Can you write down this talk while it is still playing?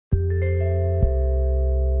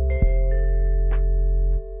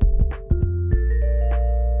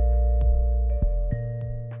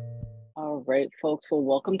right, folks. Well,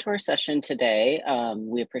 welcome to our session today.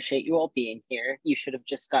 We appreciate you all being here. You should have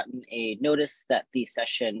just gotten a notice that the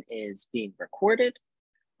session is being recorded.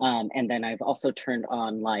 And then I've also turned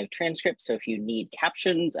on live transcripts. So if you need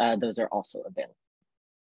captions, those are also available.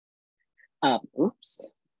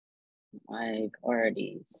 Oops, I've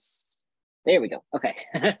already, there we go. Okay.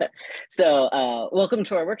 So welcome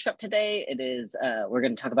to our workshop today. We're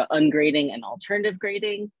going to talk about ungrading and alternative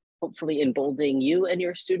grading, hopefully emboldening you and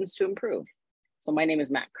your students to improve. So my name is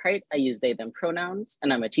Matt Kreit. I use they, them pronouns,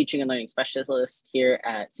 and I'm a teaching and learning specialist here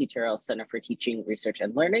at CTRL Center for Teaching, Research,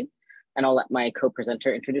 and Learning. And I'll let my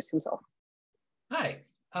co-presenter introduce himself. Hi,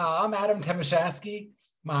 I'm Adam Temashasky.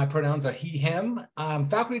 My pronouns are he, him. I'm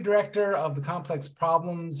faculty director of the Complex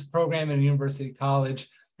Problems program in University College.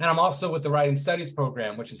 And I'm also with the Writing Studies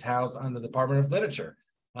program, which is housed under the Department of Literature.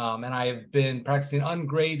 And I have been practicing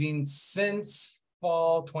ungrading since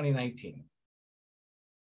fall 2019.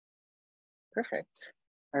 Perfect.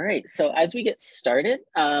 All right, so as we get started,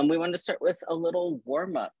 we want to start with a little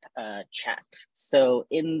warm-up chat. So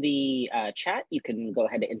in the chat, you can go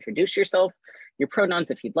ahead and introduce yourself, your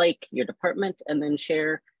pronouns if you'd like, your department, and then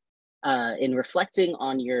share in reflecting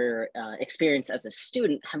on your experience as a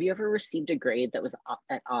student. Have you ever received a grade that was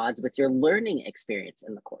at odds with your learning experience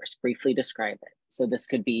in the course? Briefly describe it. So this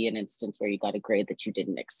could be an instance where you got a grade that you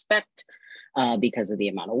didn't expect because of the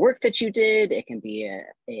amount of work that you did. It can be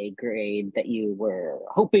a grade that you were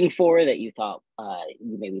hoping for that you thought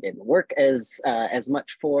you maybe didn't work as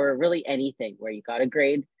much for. Really anything where you got a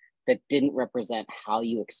grade that didn't represent how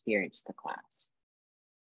you experienced the class.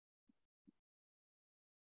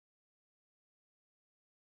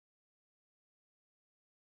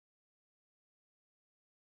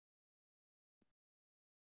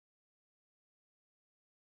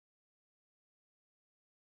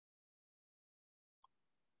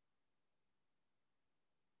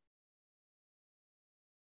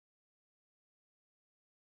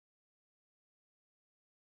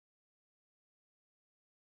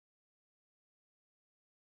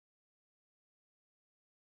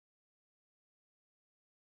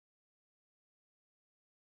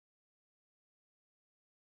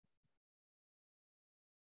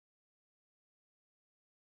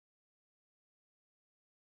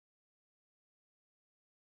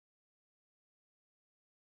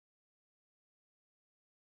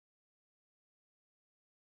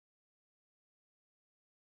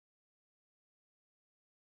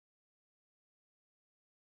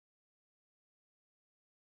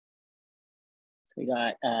 So we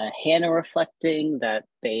got Hannah reflecting that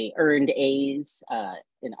they earned A's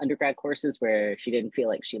in undergrad courses where she didn't feel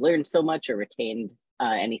like she learned so much or retained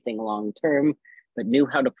anything long term, but knew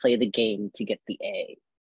how to play the game to get the A.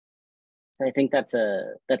 So I think that's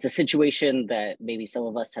a situation that maybe some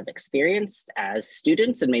of us have experienced as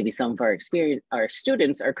students, and maybe some of our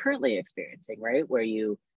students are currently experiencing, right? Where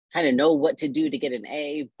you kind of know what to do to get an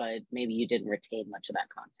A, but maybe you didn't retain much of that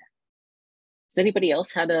content. Has anybody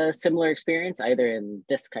else had a similar experience, either in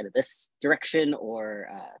this direction or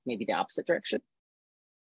maybe the opposite direction?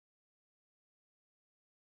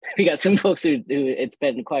 We got some folks who it's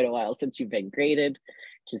been quite a while since you've been graded,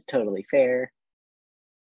 which is totally fair.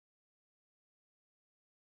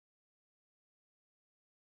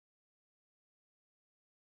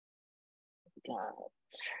 Got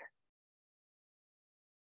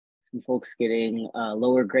some folks getting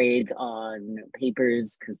lower grades on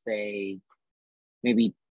papers because they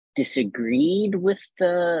maybe disagreed with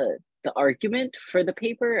the argument for the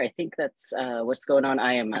paper. I think that's what's going on.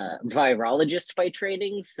 I am a virologist by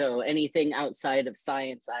training, so anything outside of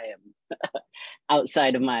science, I am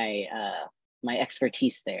outside of my my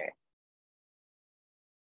expertise there.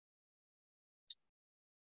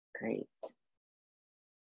 Great.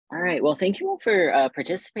 All right, well, thank you all for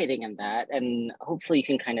participating in that. And hopefully you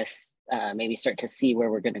can kind of maybe start to see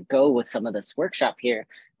where we're going to go with some of this workshop here,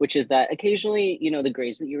 which is that occasionally, the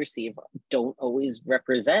grades that you receive don't always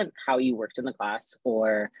represent how you worked in the class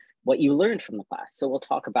or what you learned from the class. So we'll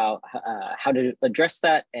talk about how to address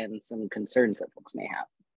that and some concerns that folks may have.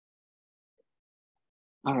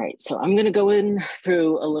 All right, so I'm going to go in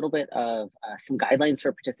through a little bit of some guidelines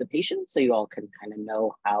for participation so you all can kind of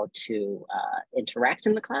know how to interact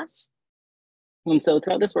in the class. And so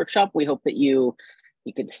throughout this workshop, we hope that you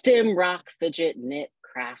could stim, rock, fidget, knit,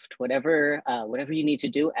 craft, whatever you need to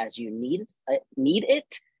do as you need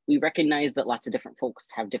it. We recognize that lots of different folks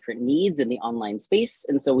have different needs in the online space.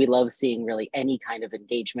 And so we love seeing really any kind of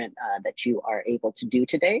engagement that you are able to do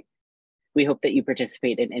today. We hope that you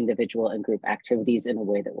participate in individual and group activities in a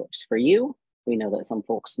way that works for you. We know that some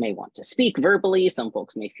folks may want to speak verbally, some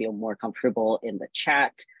folks may feel more comfortable in the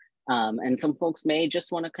chat. And some folks may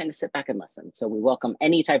just want to kind of sit back and listen. So we welcome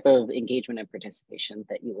any type of engagement and participation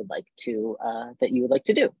that you would like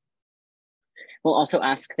to do. We'll also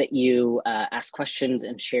ask that you ask questions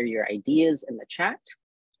and share your ideas in the chat.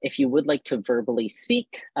 If you would like to verbally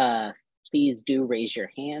speak, please do raise your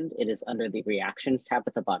hand. It is under the reactions tab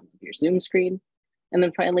at the bottom of your Zoom screen. And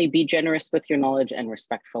then finally, be generous with your knowledge and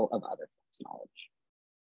respectful of other folks' knowledge.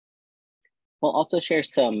 We'll also share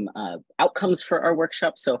some outcomes for our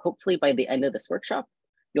workshop. So hopefully by the end of this workshop,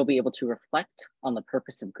 you'll be able to reflect on the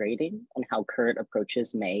purpose of grading and how current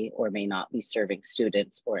approaches may or may not be serving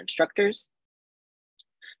students or instructors.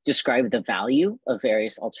 Describe the value of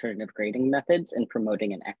various alternative grading methods in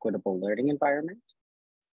promoting an equitable learning environment.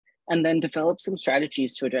 And then develop some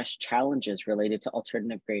strategies to address challenges related to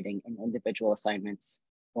alternative grading in individual assignments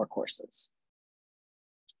or courses.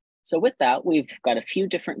 So with that, we've got a few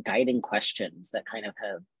different guiding questions that kind of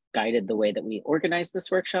have guided the way that we organize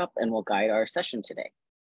this workshop and will guide our session today.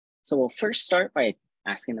 So we'll first start by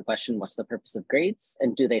asking the question, what's the purpose of grades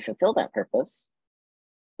and do they fulfill that purpose?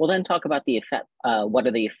 We'll then talk about what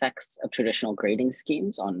are the effects of traditional grading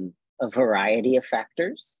schemes on a variety of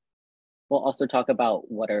factors. We'll also talk about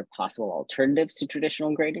what are possible alternatives to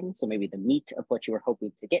traditional grading, so maybe the meat of what you were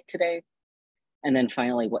hoping to get today. And then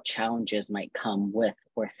finally, what challenges might come with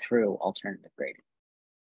or through alternative grading.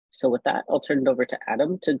 So with that, I'll turn it over to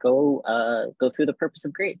Adam to go through the purpose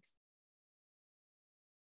of grades.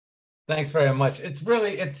 Thanks very much. It's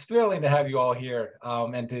thrilling to have you all here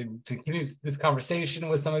and to continue this conversation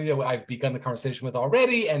with some of you I've begun the conversation with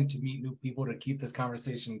already, and to meet new people to keep this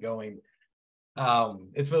conversation going.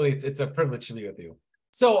 It's a privilege to be with you.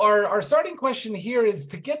 So our starting question here is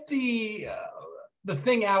to get the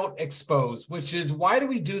thing out exposed, which is, why do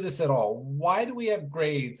we do this at all? Why do we have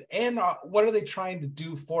grades? And what are they trying to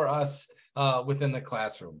do for us within the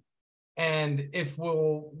classroom? And if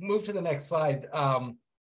we'll move to the next slide,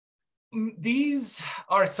 these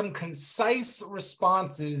are some concise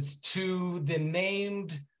responses to the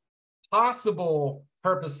named possible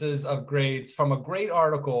purposes of grades from a great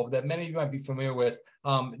article that many of you might be familiar with.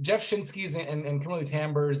 Jeff Shinsky's and Kimberly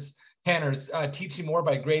Tanner's Teaching More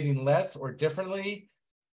by Grading Less or Differently.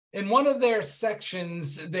 In one of their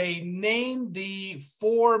sections, they named the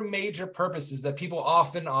 4 major purposes that people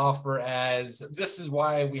often offer as, this is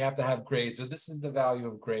why we have to have grades, or this is the value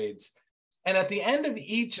of grades. And at the end of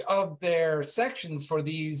each of their sections for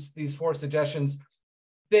these 4 suggestions,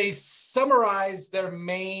 they summarize their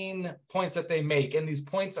main points that they make. And these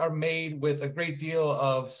points are made with a great deal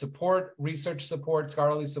of support, research support,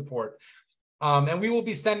 scholarly support. And we will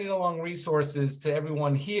be sending along resources to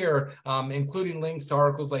everyone here, including links to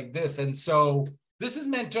articles like this. And so this is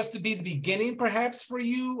meant just to be the beginning, perhaps, for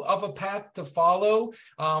you of a path to follow,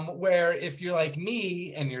 where if you're like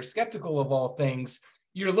me and you're skeptical of all things,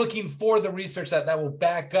 you're looking for the research that will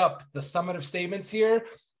back up the summative statements here.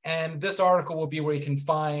 And this article will be where you can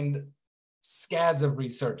find scads of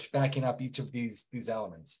research backing up each of these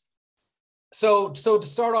elements. So to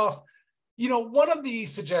start off, one of the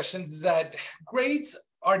suggestions is that grades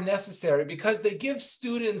are necessary because they give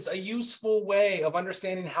students a useful way of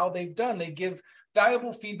understanding how they've done. They give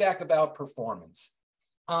valuable feedback about performance.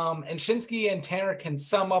 And Shinsky and Tanner can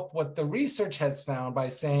sum up what the research has found by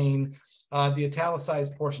saying, the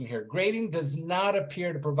italicized portion here, grading does not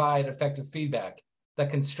appear to provide effective feedback that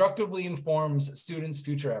constructively informs students'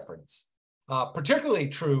 future efforts. Particularly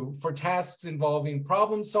true for tasks involving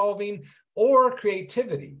problem solving or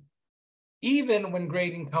creativity. Even when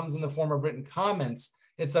grading comes in the form of written comments,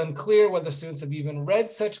 it's unclear whether students have even read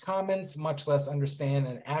such comments, much less understand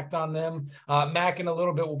and act on them. Mac, in a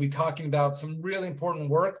little bit, will be talking about some really important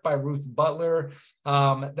work by Ruth Butler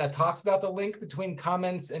that talks about the link between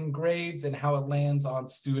comments and grades and how it lands on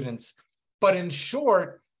students. But in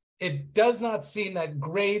short, it does not seem that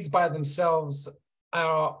grades by themselves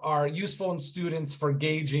are useful in students for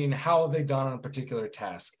gauging how they've done on a particular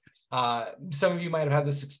task. Some of you might have had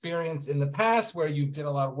this experience in the past where you did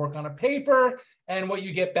a lot of work on a paper and what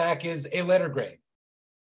you get back is a letter grade.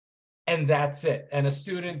 And that's it. And a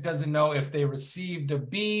student doesn't know if they received a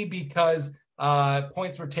B because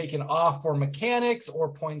points were taken off for mechanics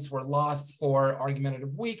or points were lost for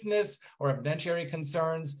argumentative weakness or evidentiary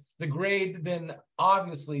concerns. The grade then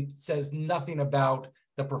obviously says nothing about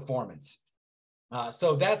the performance.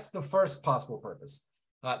 So that's the first possible purpose.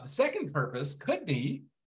 The second purpose could be,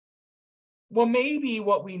 well, maybe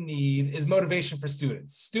what we need is motivation for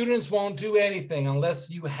students. Students won't do anything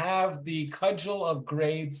unless you have the cudgel of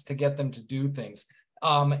grades to get them to do things.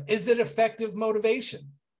 Is it effective motivation?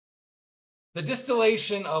 The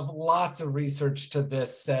distillation of lots of research to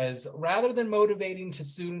this says, rather than motivating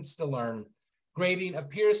students to learn, grading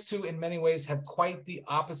appears to, in many ways, have quite the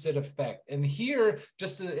opposite effect. And here,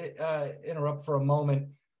 just to interrupt for a moment,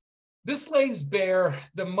 this lays bare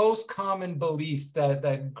the most common belief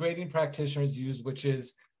that grading practitioners use, which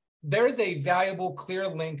is there is a valuable, clear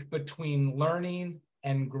link between learning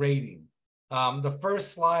and grading. The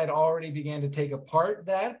first slide already began to take apart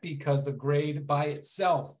that because a grade by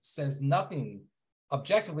itself says nothing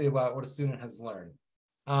objectively about what a student has learned.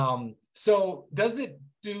 So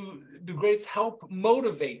do grades help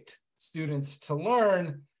motivate students to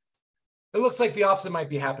learn? It looks like the opposite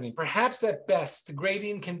might be happening. Perhaps at best,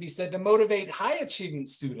 grading can be said to motivate high-achieving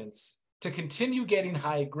students to continue getting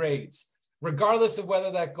high grades, regardless of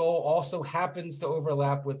whether that goal also happens to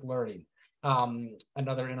overlap with learning.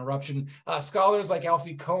 Another interruption. Scholars like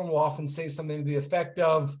Alfie Kohn will often say something to the effect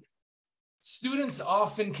of, students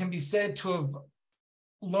often can be said to have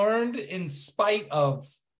learned in spite of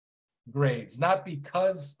grades, not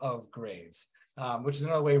because of grades, which is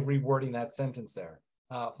another way of rewording that sentence there.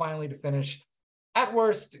 Finally, to finish, at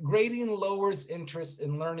worst, grading lowers interest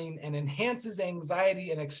in learning and enhances anxiety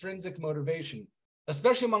and extrinsic motivation,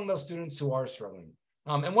 especially among those students who are struggling.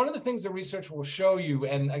 And one of the things the research will show you,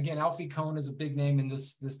 and again, Alfie Kohn is a big name in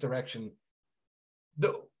this direction,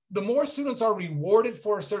 the more students are rewarded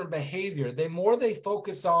for a certain behavior, the more they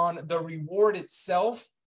focus on the reward itself,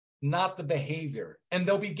 not the behavior. And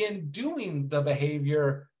they'll begin doing the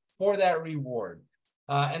behavior for that reward.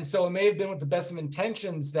 And so it may have been with the best of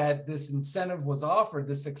intentions that this incentive was offered,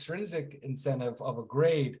 this extrinsic incentive of a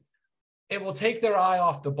grade. It will take their eye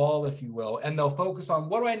off the ball, if you will, and they'll focus on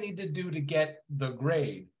what do I need to do to get the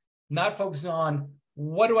grade, not focusing on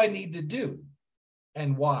what do I need to do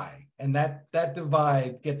and why. And that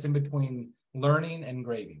divide gets in between learning and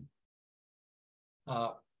grading.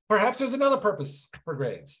 Perhaps there's another purpose for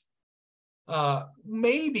grades.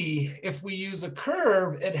 Maybe if we use a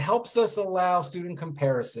curve, it helps us allow student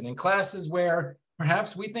comparison in classes where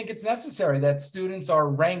perhaps we think it's necessary that students are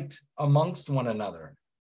ranked amongst one another.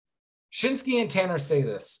 Shinsky and Tanner say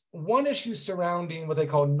this. One issue surrounding what they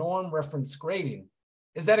call norm reference grading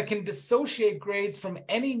is that it can dissociate grades from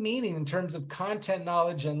any meaning in terms of content,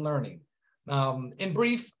 knowledge, and learning. In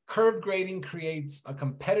brief, curved grading creates a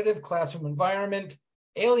competitive classroom environment,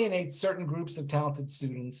 alienates certain groups of talented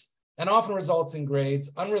students, and often results in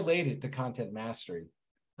grades unrelated to content mastery.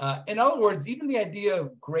 In other words, even the idea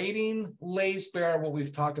of grading lays bare what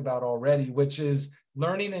we've talked about already, which is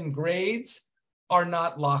learning and grades are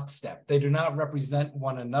not lockstep. They do not represent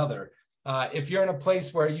one another. If you're in a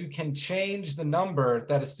place where you can change the number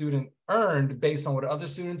that a student earned based on what other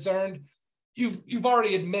students earned, you've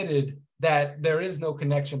already admitted that there is no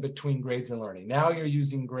connection between grades and learning. Now you're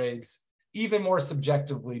using grades even more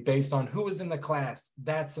subjectively based on who was in the class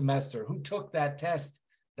that semester, who took that test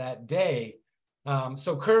that day.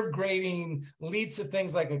 So curved grading leads to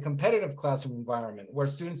things like a competitive classroom environment where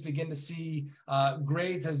students begin to see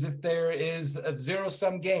grades as if there is a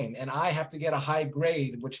zero-sum game and I have to get a high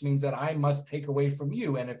grade, which means that I must take away from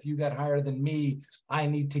you. And if you got higher than me, I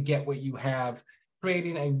need to get what you have,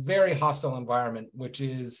 creating a very hostile environment, which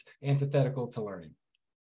is antithetical to learning.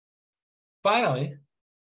 Finally,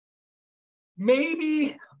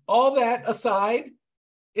 maybe all that aside,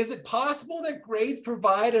 is it possible that grades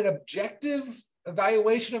provide an objective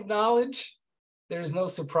evaluation of knowledge? There is no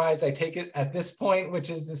surprise, I take it, at this point,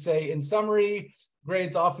 which is to say, in summary,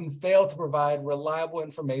 grades often fail to provide reliable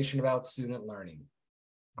information about student learning.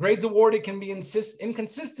 Grades awarded can be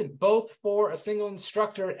inconsistent both for a single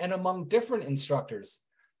instructor and among different instructors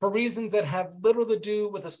for reasons that have little to do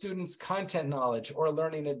with a student's content knowledge or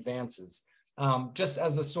learning advances. Just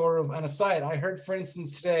as a sort of an aside, I heard, for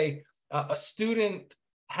instance, today, a student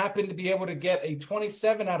happened to be able to get a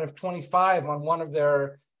 27 out of 25 on one of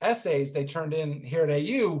their essays they turned in here at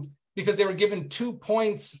AU because they were given 2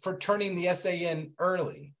 points for turning the essay in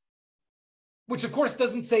early, which of course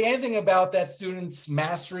doesn't say anything about that student's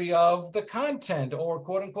mastery of the content or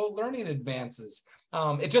quote unquote learning advances.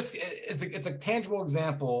 It's a tangible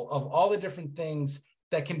example of all the different things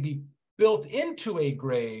that can be built into a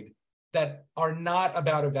grade that are not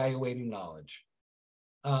about evaluating knowledge.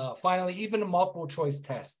 Finally, even multiple choice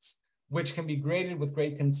tests, which can be graded with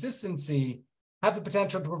great consistency, have the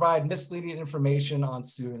potential to provide misleading information on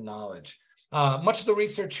student knowledge. Much of the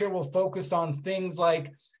research here will focus on things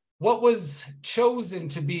like what was chosen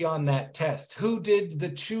to be on that test, who did the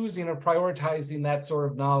choosing or prioritizing that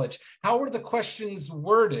sort of knowledge, how were the questions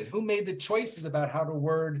worded, who made the choices about how to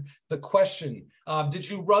word the question, did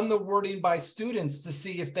you run the wording by students to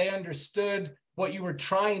see if they understood what you were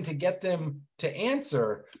trying to get them to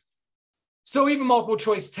answer. So even multiple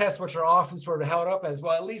choice tests, which are often sort of held up as,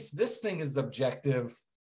 well, at least this thing is objective.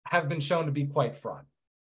 have been shown to be quite fraught.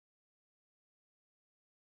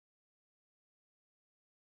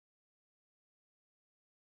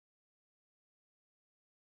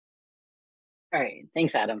 All right,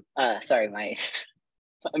 thanks, Adam. Sorry,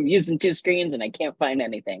 I'm using two screens and I can't find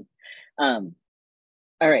anything. All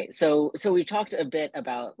right, so we've talked a bit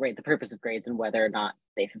about the purpose of grades and whether or not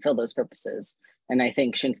they fulfill those purposes. And I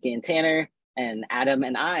think Shinsky and Tanner and Adam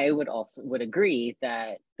and I would agree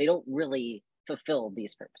that they don't really fulfill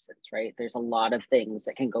these purposes, right? There's a lot of things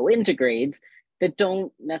that can go into grades that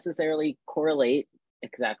don't necessarily correlate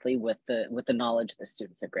exactly with the knowledge the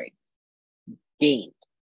students have gained.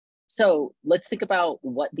 So let's think about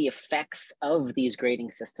what the effects of these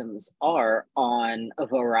grading systems are on a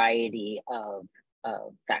variety of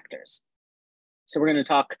factors. So we're going to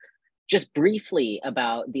talk just briefly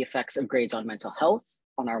about the effects of grades on mental health,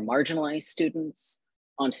 on our marginalized students,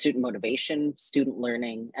 on student motivation, student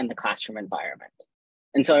learning, and the classroom environment.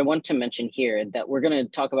 And so I want to mention here that we're going to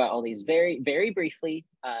talk about all these very, very briefly.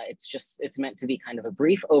 It's meant to be kind of a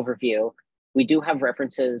brief overview. We do have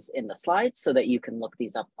references in the slides so that you can look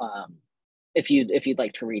these up if you'd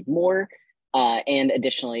like to read more. And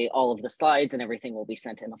additionally, all of the slides and everything will be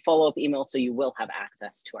sent in a follow-up email, so you will have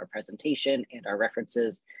access to our presentation and our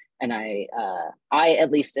references. And I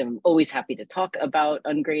at least am always happy to talk about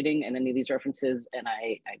ungrading and any of these references, and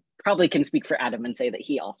I probably can speak for Adam and say that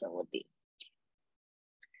he also would be.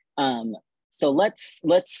 So let's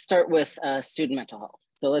start with student mental health.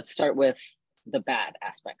 So let's start with the bad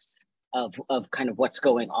aspects of kind of what's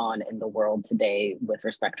going on in the world today with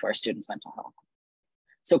respect to our students' mental health.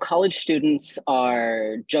 So college students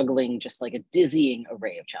are juggling just like a dizzying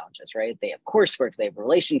array of challenges, right? They have coursework, they have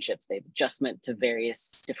relationships, they have adjustment to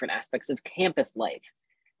various different aspects of campus life,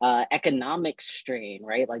 economic strain,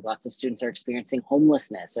 right? Like lots of students are experiencing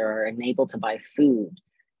homelessness or are unable to buy food.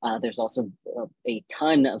 There's also a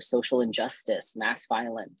ton of social injustice, mass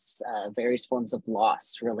violence, various forms of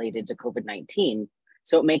loss related to COVID-19.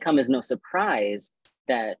 So it may come as no surprise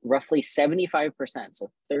that roughly 75%,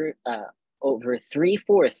 so over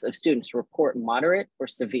 3/4 of students report moderate or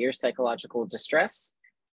severe psychological distress,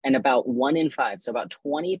 and about 1 in 5, so about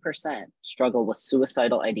 20%, struggle with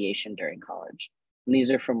suicidal ideation during college. And these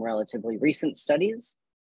are from relatively recent studies.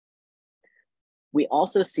 We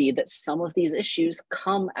also see that some of these issues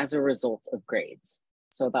come as a result of grades.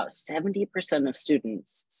 So about 70% of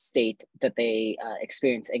students state that they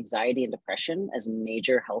experience anxiety and depression as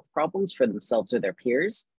major health problems for themselves or their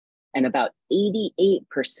peers. And about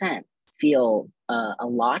 88% feel a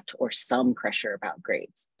lot or some pressure about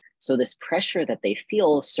grades. So this pressure that they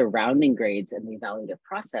feel surrounding grades and the evaluative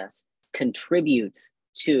process contributes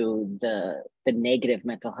to the negative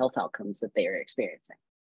mental health outcomes that they are experiencing.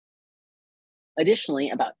 Additionally,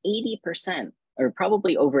 about 80%, or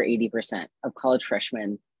probably over 80% of college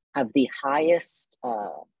freshmen have the highest,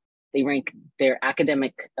 they rank their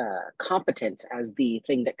academic competence as the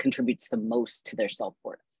thing that contributes the most to their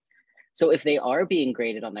self-worth. So if they are being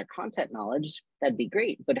graded on their content knowledge, that'd be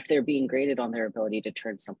great. But if they're being graded on their ability to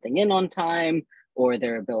turn something in on time, or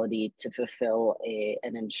their ability to fulfill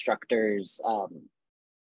an instructor's,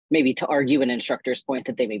 maybe to argue an instructor's point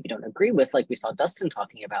that they maybe don't agree with, like we saw Dustin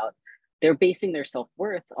talking about, they're basing their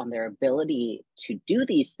self-worth on their ability to do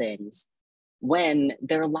these things when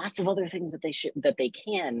there are lots of other things that they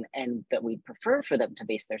can and that we prefer for them to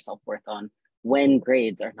base their self-worth on, when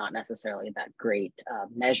grades are not necessarily that great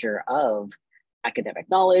measure of academic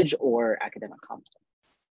knowledge or academic competence.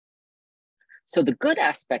 So the good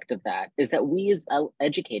aspect of that is that we as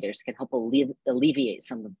educators can help alleviate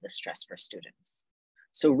some of the stress for students.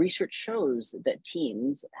 So research shows that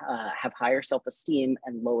teens have higher self-esteem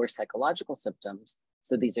and lower psychological symptoms.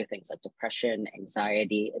 So these are things like depression,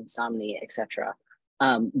 anxiety, insomnia, etc.,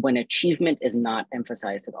 when achievement is not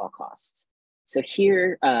emphasized at all costs. So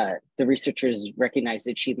here, the researchers recognize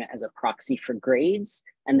achievement as a proxy for grades,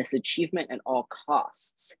 and this achievement at all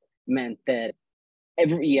costs meant that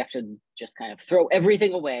you have to just kind of throw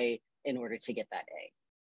everything away in order to get that A.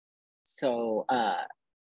 So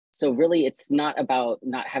really, it's not about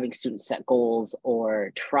not having students set goals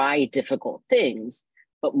or try difficult things,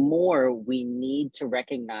 but more we need to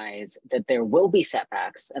recognize that there will be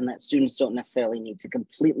setbacks and that students don't necessarily need to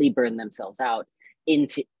completely burn themselves out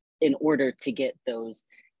in order to get those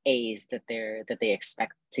A's that they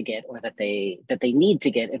expect to get, or that they need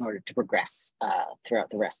to get in order to progress throughout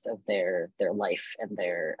the rest of their life and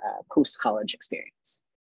their post-college experience.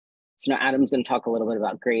 So now Adam's going to talk a little bit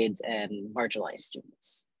about grades and marginalized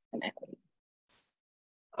students and equity.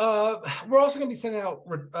 we're also going to be sending out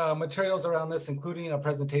materials around this, including a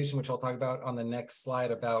presentation, which I'll talk about on the next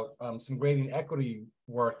slide, about some grading equity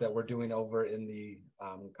work that we're doing over in the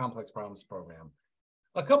Complex Problems program.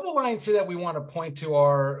 A couple of lines here that we want to point to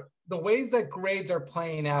are the ways that grades are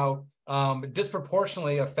playing out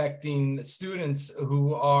disproportionately affecting students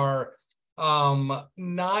who are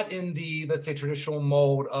not in the, let's say, traditional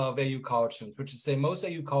mold of AU college students, which is to say most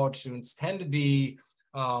AU college students tend to be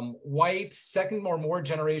white, second or more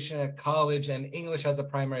generation at college, and English as a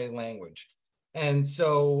primary language. And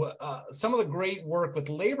so some of the great work with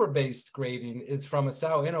labor-based grading is from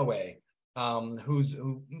Asao Inoue,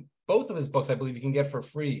 who both of his books, I believe you can get for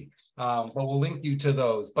free, but we'll link you to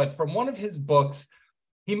those. But from one of his books,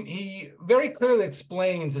 he very clearly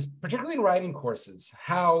explains, particularly in writing courses,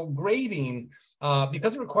 how grading,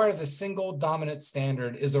 because it requires a single dominant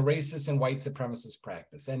standard, is a racist and white supremacist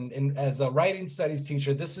practice. And as a writing studies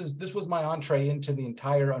teacher, this was my entree into the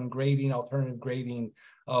entire ungrading, alternative grading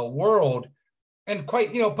world. And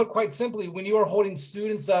put quite simply, when you are holding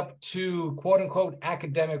students up to quote unquote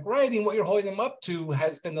academic writing, what you're holding them up to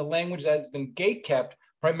has been the language that has been gatekept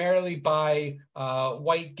primarily by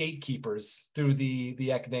white gatekeepers through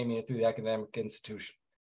the academia, through the academic institution.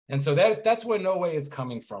 And so that's where No Way is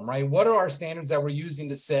coming from, right? What are our standards that we're using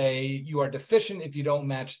to say you are deficient if you don't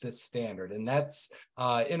match this standard? And that's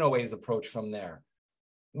Inoue's approach from there.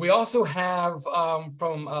 We also have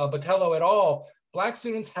from Botello et al., Black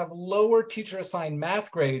students have lower teacher-assigned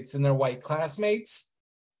math grades than their white classmates.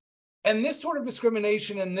 And this sort of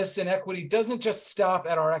discrimination and this inequity doesn't just stop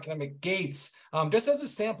at our academic gates. Just as a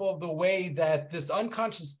sample of the way that this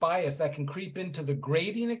unconscious bias that can creep into the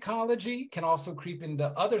grading ecology can also creep into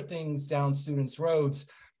other things down students'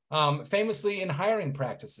 roads, famously in hiring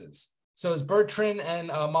practices. So as Bertrand and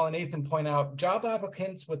Mullinahan point out, job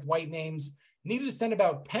applicants with white names needed to send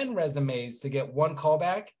about 10 resumes to get one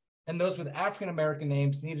callback, and those with African-American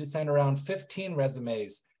names needed to send around 15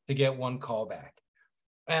 resumes to get one callback.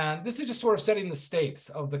 And this is just sort of setting the stakes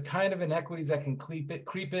of the kind of inequities that can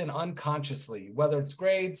creep in unconsciously, whether it's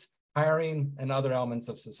grades, hiring, and other elements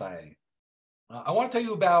of society. I want to tell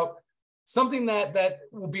you about something that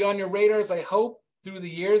will be on your radars, I hope, through the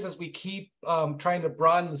years as we keep trying to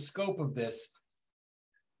broaden the scope of this.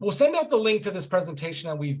 We'll send out the link to this presentation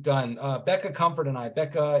that we've done. Becca Comfort and I.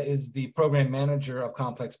 Becca is the program manager of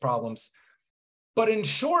Complex Problems. But in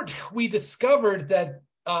short, we discovered that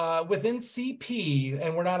within CP,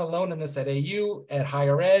 and we're not alone in this at AU, at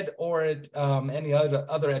higher ed, or at any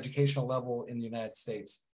other educational level in the United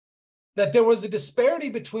States, that there was a disparity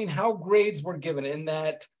between how grades were given, in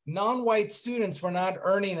that non-white students were not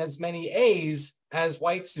earning as many A's as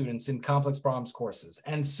white students in Complex Problems courses.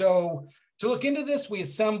 And so to look into this, we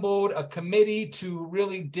assembled a committee to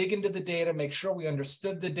really dig into the data, make sure we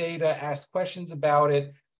understood the data, ask questions about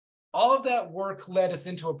it. All of that work led us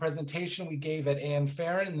into a presentation we gave at Ann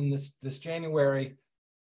Farron in this January.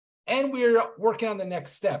 And we're working on the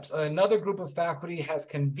next steps. Another group of faculty has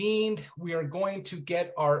convened. We are going to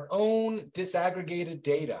get our own disaggregated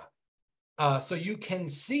data. So you can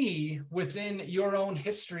see within your own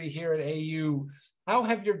history here at AU, how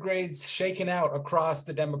have your grades shaken out across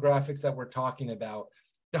the demographics that we're talking about?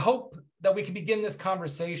 The hope that we can begin this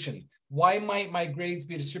conversation. Why might my grades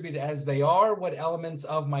be distributed as they are? What elements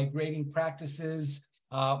of my grading practices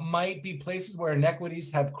might be places where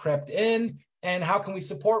inequities have crept in? And how can we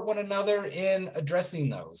support one another in addressing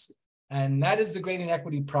those? And that is the Grading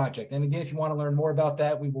Equity Project. And again, if you want to learn more about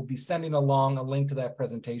that, we will be sending along a link to that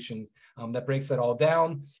presentation that breaks that all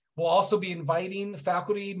down. We'll also be inviting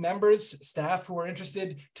faculty members, staff who are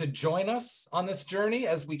interested to join us on this journey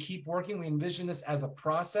as we keep working. We envision this as a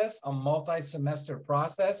process, a multi-semester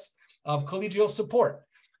process of collegial support.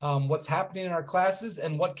 What's happening in our classes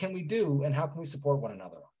and what can we do and how can we support one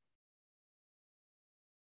another?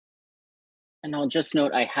 And I'll just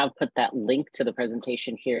note, I have put that link to the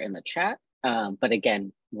presentation here in the chat. But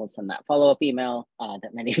again, we'll send that follow-up email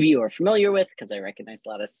that many of you are familiar with, because I recognize a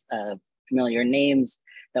lot of familiar names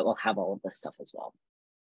that will have all of this stuff as well.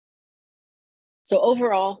 So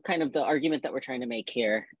overall, kind of the argument that we're trying to make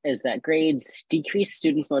here is that grades decrease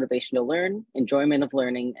students' motivation to learn, enjoyment of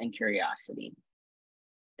learning, and curiosity.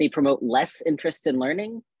 They promote less interest in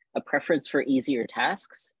learning, a preference for easier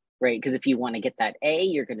tasks, right? Because if you want to get that A,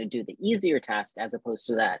 you're going to do the easier task as opposed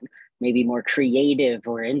to that maybe more creative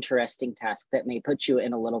or interesting task that may put you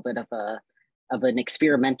in a little bit of an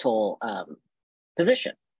experimental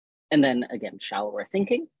position. And then again, shallower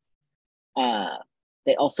thinking.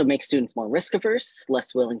 They also make students more risk averse,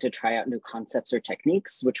 less willing to try out new concepts or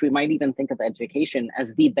techniques, which we might even think of education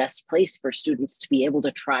as the best place for students to be able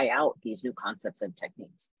to try out these new concepts and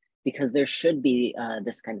techniques. because there should be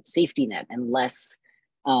this kind of safety net and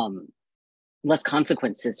um, less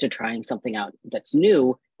consequences to trying something out that's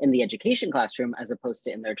new in the education classroom as opposed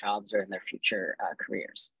to in their jobs or in their future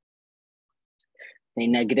careers. They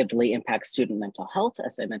negatively impact student mental health,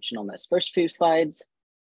 as I mentioned on those first few slides.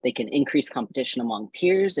 They can increase competition among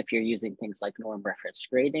peers if you're using things like norm referenced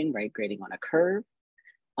grading, right? Grading on a curve.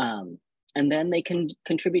 And then they can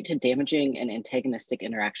contribute to damaging and antagonistic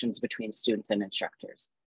interactions between students and instructors.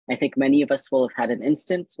 I think many of us will have had an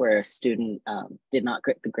instance where a student did not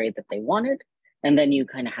get the grade that they wanted, and then you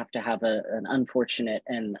kind of have to have an unfortunate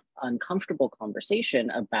and uncomfortable conversation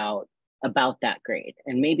about that grade.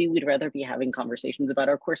 And maybe we'd rather be having conversations about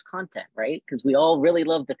our course content, right? Because we all really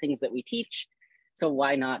love the things that we teach. So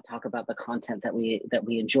why not talk about the content that we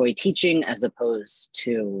enjoy teaching as opposed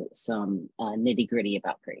to some nitty gritty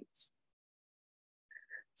about grades?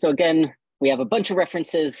 So again, we have a bunch of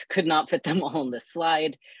references, could not fit them all on this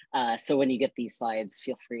slide. So when you get these slides,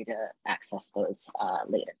 feel free to access those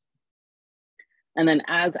later. And then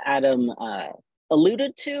as Adam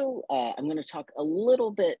alluded to, I'm going to talk in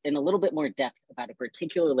a little bit more depth about a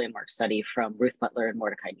particular landmark study from Ruth Butler and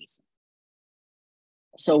Mordecai Neeson.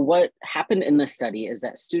 So what happened in this study is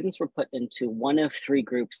that students were put into one of three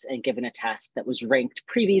groups and given a task that was ranked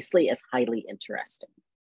previously as highly interesting.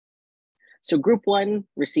 So group one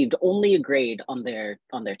received only a grade on their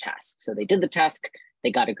task. So they did the task,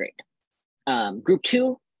 they got a grade. Group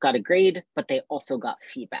two got a grade, but they also got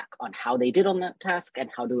feedback on how they did on that task and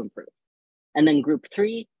how to improve. And then group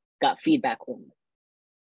three got feedback only.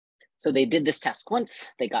 So they did this task once,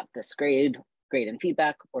 they got this grade and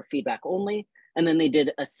feedback, or feedback only, and then they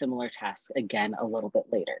did a similar task again a little bit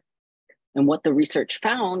later. And what the research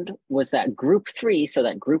found was that group three, so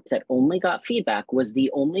that group that only got feedback, was the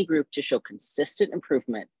only group to show consistent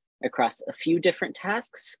improvement across a few different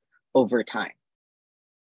tasks over time.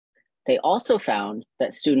 They also found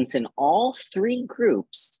that students in all three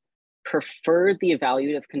groups preferred the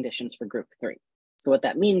evaluative conditions for group three. So what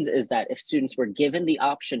that means is that if students were given the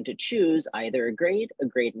option to choose either a grade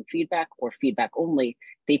and feedback, or feedback only,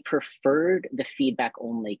 they preferred the feedback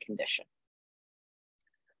only condition.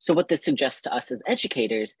 So what this suggests to us as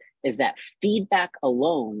educators is that feedback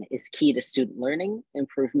alone is key to student learning,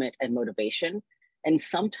 improvement, and motivation. And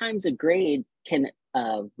sometimes a grade can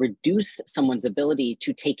reduce someone's ability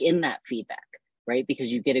to take in that feedback, right?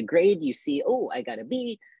 Because you get a grade, you see, oh, I got a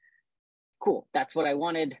B, cool, that's what I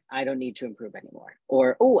wanted, I don't need to improve anymore.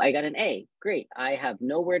 Or, oh, I got an A, great, I have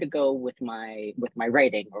nowhere to go with my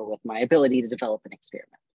writing or with my ability to develop an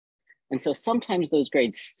experiment. And so sometimes those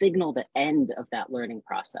grades signal the end of that learning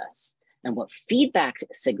process. And what feedback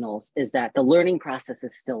signals is that the learning process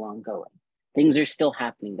is still ongoing. Things are still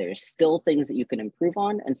happening. There's still things that you can improve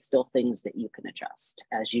on and still things that you can adjust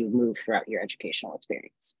as you move throughout your educational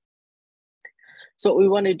experience. So what we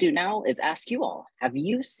want to do now is ask you all, have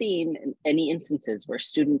you seen any instances where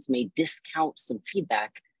students may discount some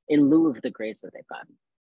feedback in lieu of the grades that they've gotten?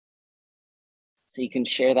 So you can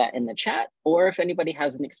share that in the chat, or if anybody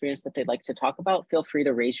has an experience that they'd like to talk about, feel free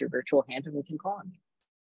to raise your virtual hand and we can call on you.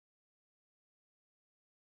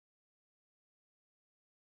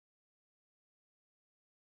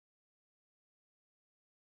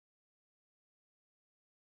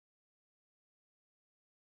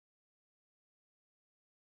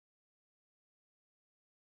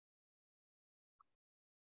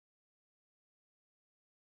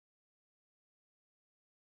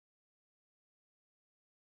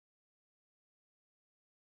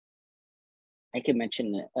 I can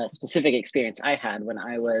mention a specific experience I had when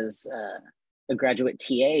I was a graduate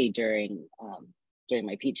TA during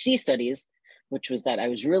my PhD studies, which was that I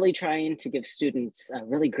was really trying to give students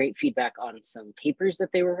really great feedback on some papers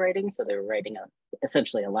that they were writing. So they were writing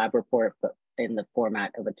essentially a lab report, but in the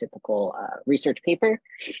format of a typical research paper.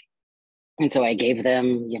 And so I gave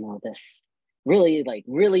them, this really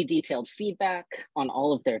detailed feedback on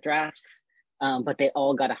all of their drafts. But they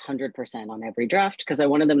all got 100% on every draft because I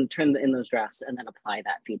wanted them to turn in those drafts and then apply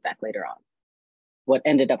that feedback later on. What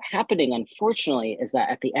ended up happening, unfortunately, is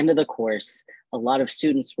that at the end of the course, a lot of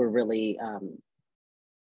students were really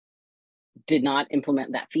did not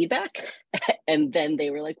implement that feedback. And then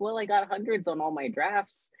they were like, well, I got hundreds on all my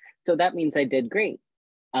drafts, so that means I did great.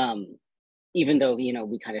 Even though,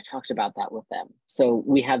 we kind of talked about that with them. So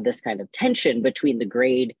we have this kind of tension between the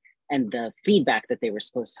grade and the feedback that they were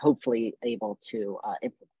hopefully able to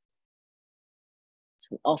implement. So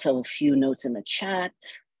we also have a few notes in the chat.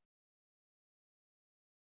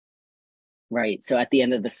 Right, so at the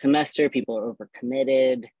end of the semester, people are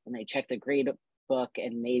overcommitted and they check the grade book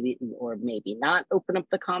and maybe or maybe not open up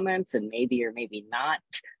the comments, and maybe or maybe not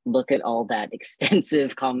look at all that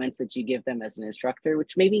extensive comments that you give them as an instructor,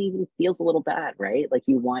 which maybe even feels a little bad, right? Like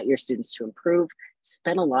you want your students to improve,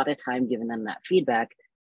 spend a lot of time giving them that feedback,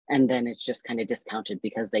 and then it's just kind of discounted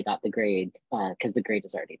because they got the grade, because the grade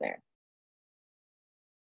is already there.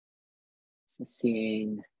 So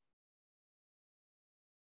seeing,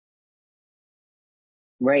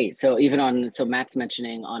 right. So even on, so Matt's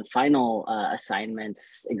mentioning on final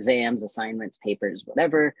assignments, exams, assignments, papers,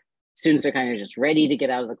 whatever, students are kind of just ready to get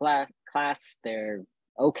out of the class. They're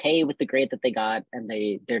okay with the grade that they got, and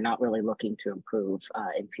they're not really looking to improve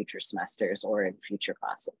in future semesters or in future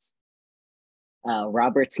classes.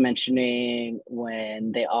 Robert's mentioning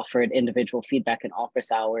when they offered individual feedback in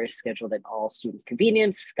office hours scheduled in all students'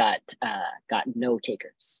 convenience, got no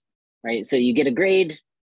takers, right? So you get a grade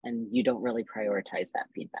and you don't really prioritize that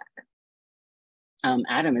feedback.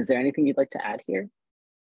 Adam, is there anything you'd like to add here?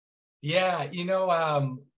 Yeah,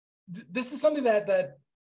 this is something that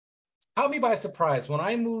caught me by surprise. When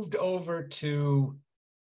I moved over to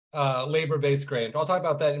labor-based grade, I'll talk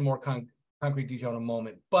about that in more concrete detail in a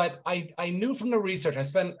moment. But I knew from the research,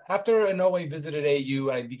 after Inoue visited AU,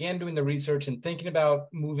 I began doing the research and thinking about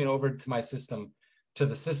moving over to my system, to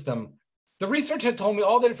the system. The research had told me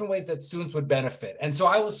all the different ways that students would benefit. And so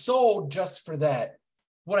I was sold just for that.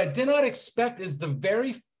 What I did not expect is the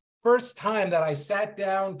very first time that I sat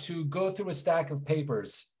down to go through a stack of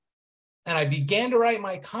papers and I began to write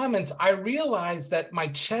my comments, I realized that my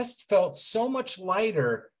chest felt so much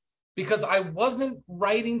lighter because I wasn't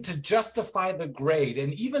writing to justify the grade.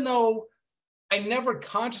 And even though I never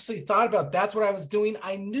consciously thought about that's what I was doing,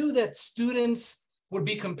 I knew that students would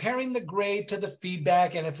be comparing the grade to the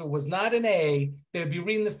feedback. And if it was not an A, they would be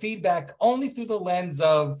reading the feedback only through the lens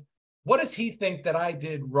of, what does he think that I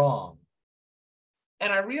did wrong?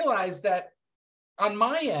 And I realized that on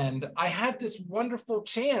my end, I had this wonderful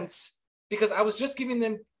chance because I was just giving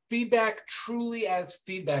them feedback truly as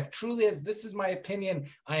this is my opinion.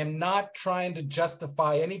 I am not trying to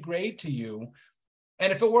justify any grade to you.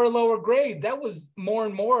 And if it were a lower grade, that was more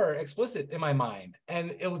and more explicit in my mind.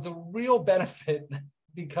 And it was a real benefit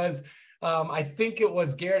because I think it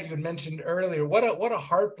was Garrett, you had mentioned earlier, what a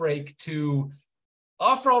heartbreak to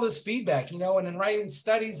offer all this feedback, and in writing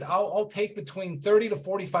studies, I'll take between 30 to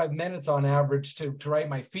 45 minutes on average to write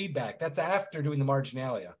my feedback. That's after doing the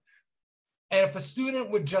marginalia. And if a student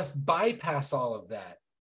would just bypass all of that,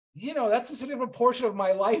 that's a significant portion of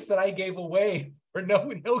my life that I gave away for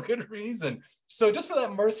no good reason. So just for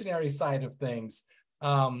that mercenary side of things,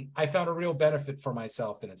 I found a real benefit for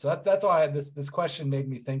myself in it. So that's why this question made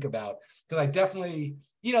me think about, because I definitely,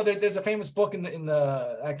 there's a famous book in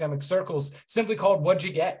the academic circles simply called "What'd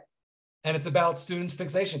You Get?" And it's about students'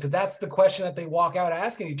 fixation, because that's the question that they walk out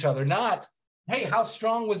asking each other, not, hey, how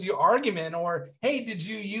strong was your argument? Or, hey, did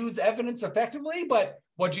you use evidence effectively? But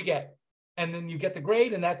what'd you get? And then you get the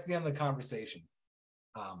grade, and that's the end of the conversation.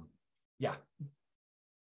 Yeah.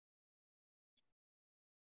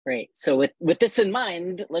 Great. So with this in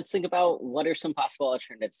mind, let's think about what are some possible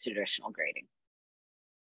alternatives to traditional grading.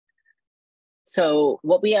 So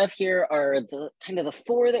what we have here are the kind of the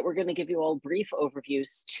four that we're going to give you all brief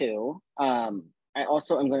overviews to. I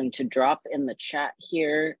also am going to drop in the chat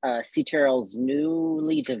here CTRL's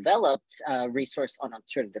newly developed resource on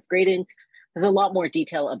alternative grading. There's a lot more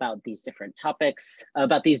detail about these different topics,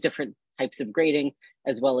 about these different types of grading,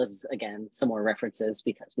 as well as, again, some more references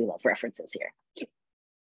because we love references here.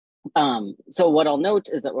 So what I'll note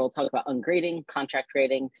is that we'll talk about ungrading, contract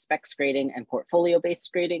grading, specs grading, and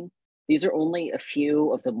portfolio-based grading. These are only a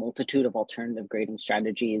few of the multitude of alternative grading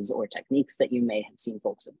strategies or techniques that you may have seen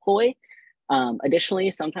folks employ.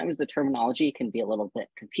 Additionally, sometimes the terminology can be a little bit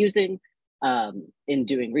confusing. In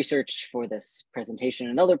doing research for this presentation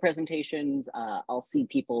and other presentations, I'll see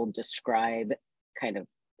people describe kind of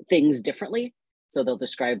things differently. So they'll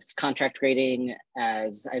describe contract grading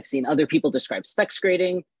as I've seen other people describe specs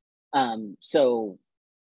grading. So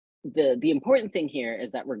the important thing here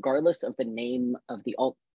is that regardless of the name of the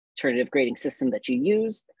alternative grading system that you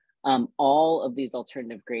use, all of these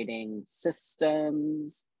alternative grading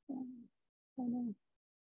systems,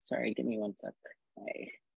 sorry, give me one sec.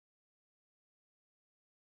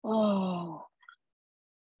 Oh,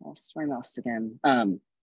 lost my mouse again.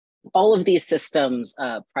 All of these systems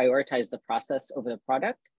prioritize the process over the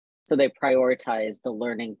product. So they prioritize the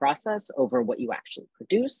learning process over what you actually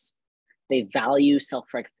produce. They value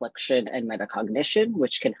self-reflection and metacognition,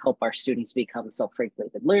 which can help our students become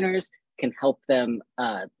self-regulated learners, can help them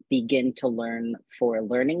begin to learn for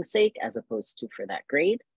learning's sake as opposed to for that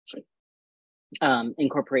grade.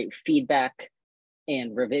 Incorporate feedback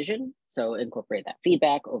and revision. So incorporate that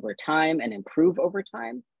feedback over time and improve over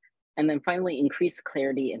time. And then finally, increase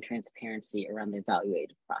clarity and transparency around the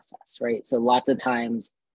evaluative process, right? So lots of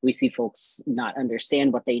times we see folks not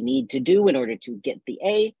understand what they need to do in order to get the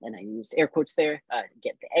A, and I used air quotes there,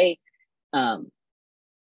 get the A.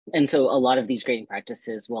 And so a lot of these grading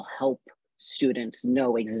practices will help students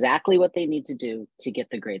know exactly what they need to do to get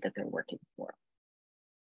the grade that they're working for.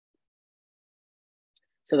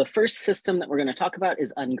 So the first system that we're going to talk about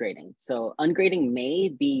is ungrading. So ungrading may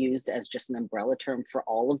be used as just an umbrella term for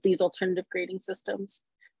all of these alternative grading systems,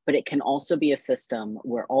 but it can also be a system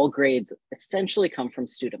where all grades essentially come from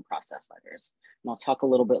student process letters. And I'll talk a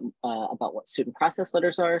little bit about what student process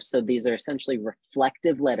letters are. So these are essentially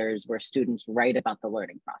reflective letters where students write about the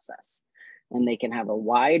learning process. And they can have a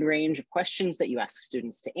wide range of questions that you ask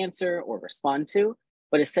students to answer or respond to,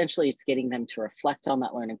 but essentially it's getting them to reflect on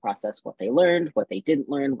that learning process, what they learned, what they didn't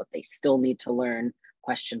learn, what they still need to learn,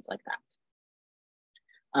 questions like that.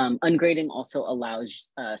 Ungrading also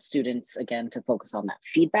allows students, again, to focus on that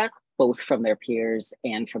feedback, both from their peers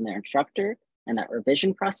and from their instructor, and that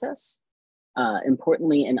revision process.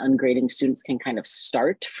 Importantly, in ungrading, students can kind of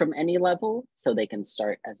start from any level. So they can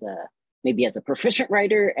start as maybe as a proficient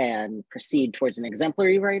writer and proceed towards an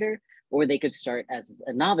exemplary writer, or they could start as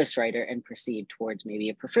a novice writer and proceed towards maybe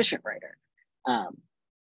a proficient writer.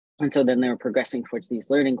 And so then they're progressing towards these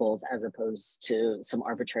learning goals as opposed to some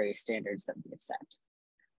arbitrary standards that we have set.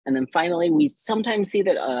 And then finally, we sometimes see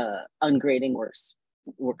that ungrading works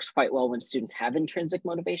quite well when students have intrinsic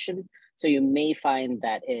motivation. So you may find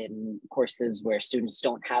that in courses where students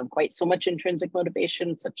don't have quite so much intrinsic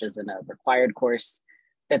motivation, such as in a required course,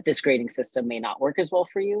 that this grading system may not work as well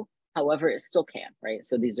for you. However, it still can, right?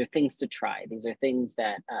 So these are things to try. These are things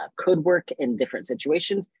that could work in different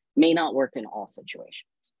situations, may not work in all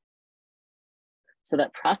situations. So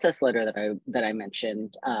that process letter that I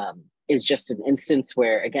mentioned is just an instance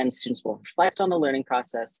where, again, students will reflect on the learning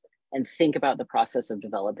process and think about the process of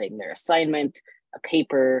developing their assignment, a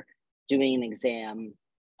paper, doing an exam,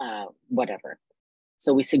 whatever.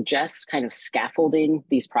 So we suggest kind of scaffolding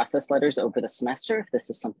these process letters over the semester if this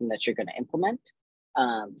is something that you're going to implement.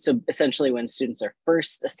 So essentially when students are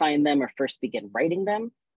first assigned them or first begin writing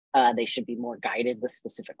them, they should be more guided with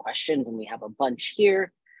specific questions. And we have a bunch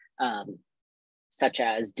here, such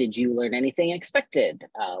as, did you learn anything expected?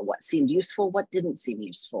 What seemed useful? What didn't seem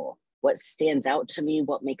useful? What stands out to me?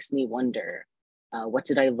 What makes me wonder? What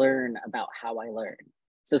did I learn about how I learn?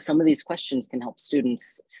 So some of these questions can help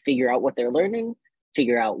students figure out what they're learning,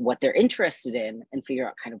 figure out what they're interested in, and figure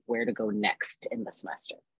out kind of where to go next in the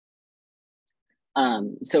semester.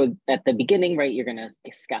 So at the beginning, right, you're going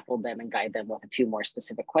to scaffold them and guide them with a few more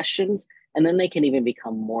specific questions, and then they can even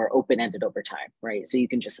become more open-ended over time, right? So you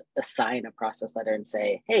can just assign a process letter and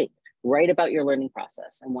say, hey, write about your learning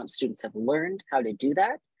process. And once students have learned how to do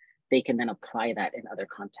that, they can then apply that in other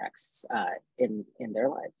contexts in their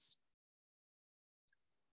lives.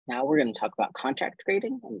 Now we're going to talk about contract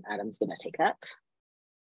grading, and Adam's going to take that.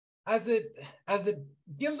 As it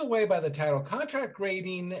gives away by the title, contract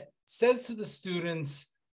grading says to the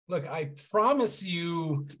students, look, I promise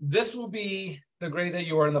you this will be the grade that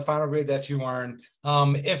you earn, the final grade that you earn,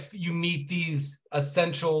 if you meet these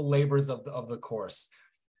essential labors of the course.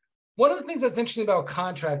 One of the things that's interesting about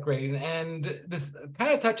contract grading, and this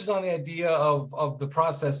kind of touches on the idea of the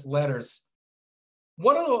process letters,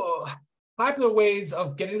 one of the popular ways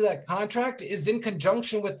of getting to that contract is in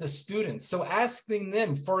conjunction with the students. So asking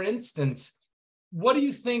them, for instance, what do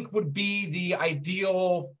you think would be the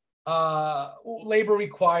ideal labor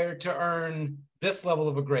required to earn this level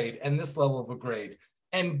of a grade and this level of a grade?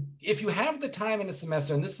 And if you have the time in a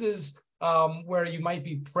semester, and this is where you might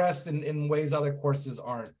be pressed in ways other courses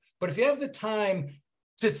aren't, but if you have the time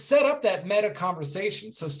to set up that meta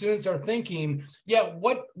conversation, so students are thinking, yeah,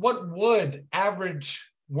 what would average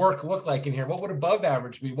work look like in here? What would above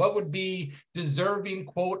average be? What would be deserving,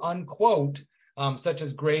 quote unquote, such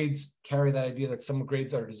as grades carry that idea that some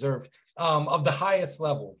grades are deserved, of the highest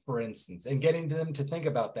level, for instance, and getting them to think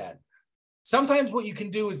about that. Sometimes what you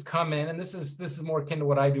can do is come in, and this is more akin to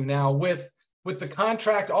what I do now, with the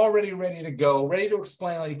contract already ready to go, ready to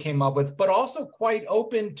explain what you came up with, but also quite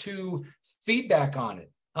open to feedback on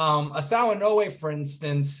it. Asawa Noe, for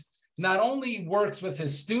instance, not only works with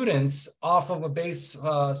his students off of a base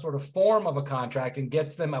sort of form of a contract and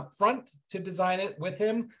gets them up front to design it with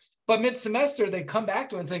him, but mid-semester they come back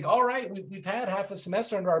to it and think, all right, we've had half a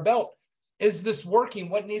semester under our belt. Is this working?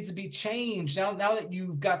 What needs to be changed? Now that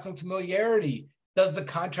you've got some familiarity, does the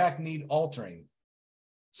contract need altering?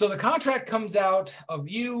 So the contract comes out of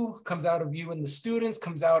you and the students,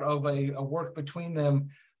 comes out of a work between them.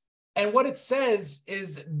 And what it says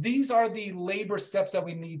is these are the labor steps that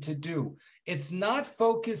we need to do. It's not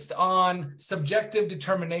focused on subjective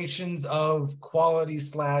determinations of quality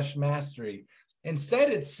 / mastery. Instead,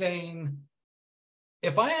 it's saying,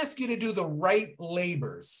 if I ask you to do the right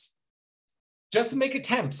labors, just to make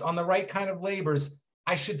attempts on the right kind of labors,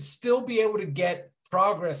 I should still be able to get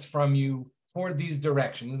progress from you toward these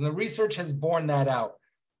directions. And the research has borne that out,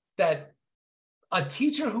 that a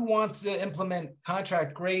teacher who wants to implement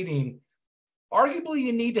contract grading, arguably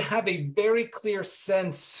you need to have a very clear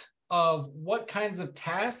sense of what kinds of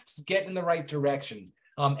tasks get in the right direction.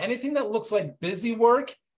 Anything that looks like busy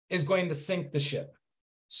work is going to sink the ship.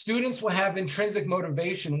 Students will have intrinsic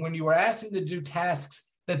motivation when you are asking to do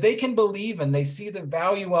tasks that they can believe in, they see the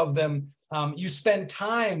value of them. You spend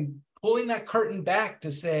time pulling that curtain back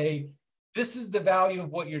to say, this is the value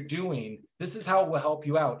of what you're doing. This is how it will help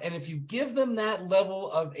you out. And if you give them that level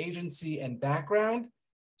of agency and background,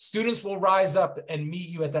 students will rise up and meet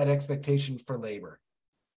you at that expectation for labor.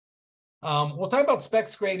 We'll talk about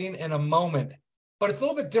specs grading in a moment, but it's a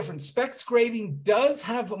little bit different. Specs grading does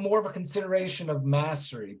have more of a consideration of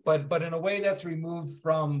mastery, but in a way that's removed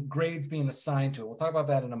from grades being assigned to it. We'll talk about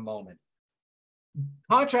that in a moment.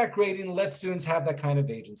 Contract grading lets students have that kind of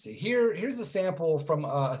agency. Here's a sample from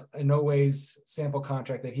Inoue's sample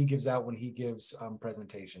contract that he gives out when he gives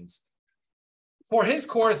presentations. For his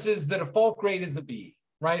courses, the default grade is a B,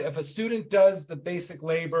 right? If a student does the basic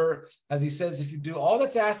labor, as he says, if you do all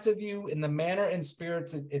that's asked of you in the manner and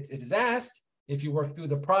spirits it is asked, if you work through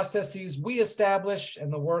the processes we establish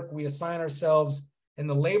and the work we assign ourselves in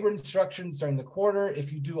the labor instructions during the quarter,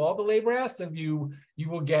 if you do all the labor asked of you, you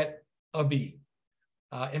will get a B.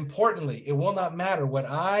 Importantly, it will not matter what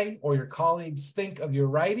I or your colleagues think of your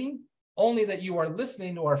writing, only that you are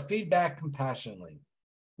listening to our feedback compassionately.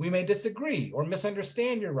 We may disagree or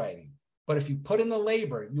misunderstand your writing, but if you put in the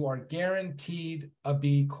labor, you are guaranteed a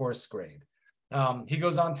B course grade. He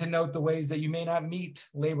goes on to note the ways that you may not meet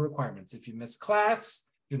labor requirements. If you miss class,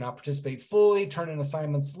 do not participate fully, turn in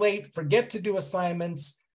assignments late, forget to do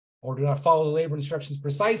assignments, or do not follow the labor instructions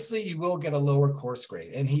precisely, you will get a lower course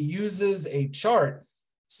grade. And he uses a chart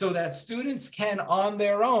so that students can, on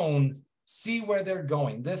their own, see where they're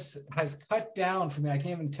going. This has cut down for me, I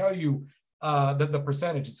can't even tell you the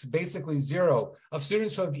percentage. It's basically 0 of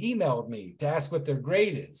students who have emailed me to ask what their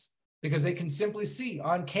grade is, because they can simply see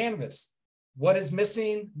on Canvas what is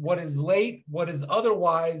missing, what is late, what is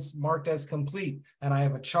otherwise marked as complete. And I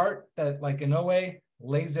have a chart that, like Inoue,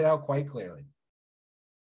 lays it out quite clearly.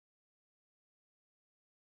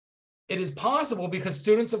 It is possible because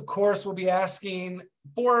students, of course, will be asking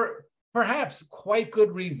for perhaps quite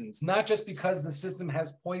good reasons, not just because the system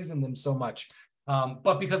has poisoned them so much,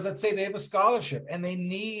 but because, let's say, they have a scholarship and they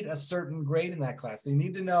need a certain grade in that class. They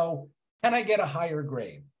need to know, can I get a higher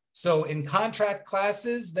grade? So in contract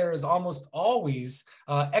classes, there is almost always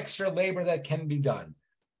extra labor that can be done.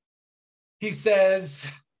 He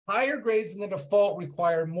says, higher grades than the default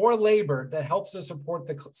require more labor that helps or supports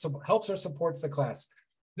the class.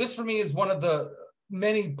 This, for me, is one of the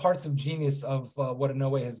many parts of genius of what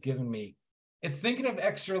Inoue has given me. It's thinking of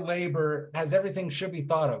extra labor as everything should be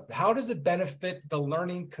thought of. How does it benefit the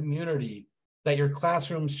learning community that your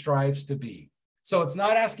classroom strives to be? So it's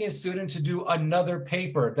not asking a student to do another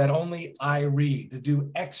paper that only I read, to do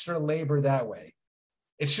extra labor that way.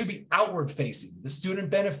 It should be outward facing. The student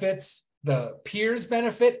benefits, the peers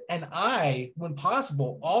benefit, and I, when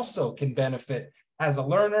possible, also can benefit as a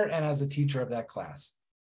learner and as a teacher of that class.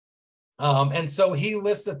 And so he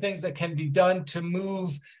lists the things that can be done to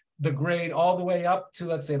move the grade all the way up to,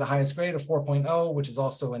 let's say, the highest grade of 4.0, which is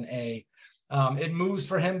also an A. It moves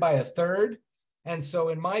for him by 1/3. And so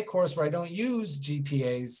in my course where I don't use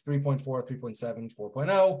GPAs, 3.4, 3.7,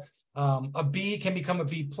 4.0, a B can become a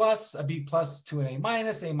B plus to an A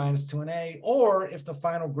minus to an A, or if the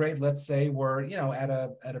final grade, let's say, were, at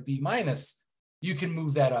a B minus, you can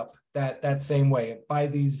move that up that same way by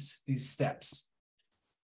these steps.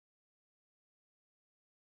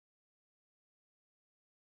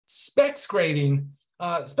 Specs grading,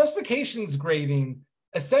 specifications grading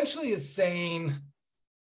essentially is saying,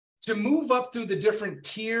 to move up through the different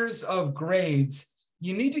tiers of grades,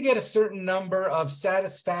 you need to get a certain number of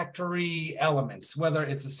satisfactory elements, whether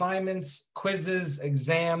it's assignments, quizzes,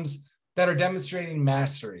 exams that are demonstrating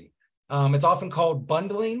mastery. It's often called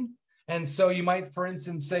bundling. And so you might, for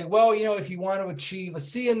instance, say, well, if you want to achieve a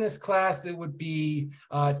C in this class, it would be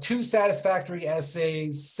 2 satisfactory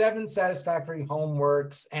essays, 7 satisfactory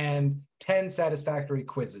homeworks, and 10 satisfactory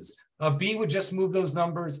quizzes. B would just move those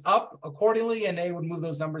numbers up accordingly, and A would move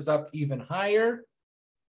those numbers up even higher.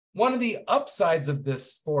 One of the upsides of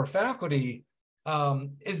this for faculty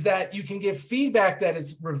is that you can give feedback that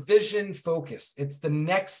is revision focused. It's the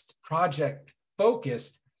next project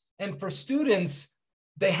focused. And for students,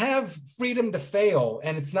 they have freedom to fail,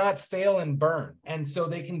 and it's not fail and burn. And so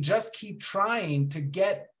they can just keep trying to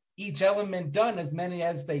get each element done, as many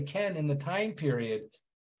as they can in the time period.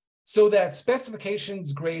 So that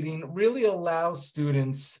specifications grading really allows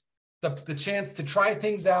students the chance to try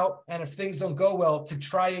things out, and if things don't go well, to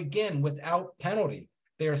try again without penalty.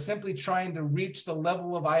 They are simply trying to reach the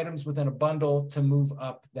level of items within a bundle to move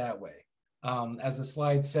up that way. As the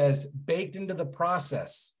slide says, baked into the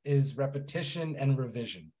process is repetition and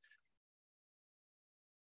revision.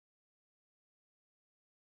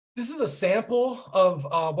 This is a sample of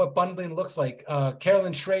what bundling looks like.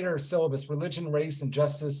 Carolyn Schrader syllabus, Religion, Race, and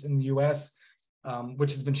Justice in the US,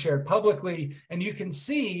 which has been shared publicly. And you can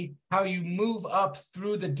see how you move up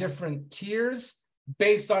through the different tiers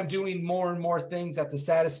based on doing more and more things at the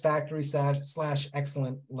satisfactory /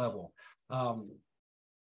 excellent level.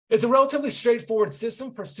 It's a relatively straightforward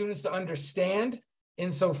system for students to understand,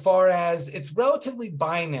 insofar as it's relatively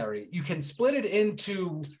binary. You can split it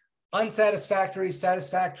into unsatisfactory,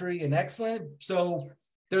 satisfactory, and excellent. So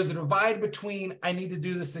there's a divide between I need to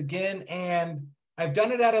do this again, and I've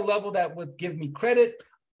done it at a level that would give me credit,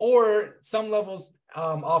 or some levels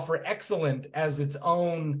offer excellent as its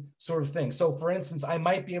own sort of thing. So for instance, I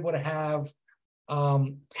might be able to have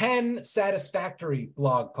 10 satisfactory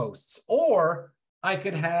blog posts, or I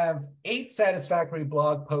could have 8 satisfactory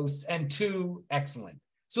blog posts and 2 excellent.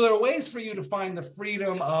 So there are ways for you to find the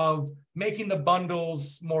freedom of making the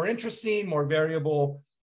bundles more interesting, more variable,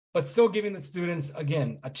 but still giving the students,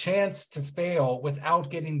 again, a chance to fail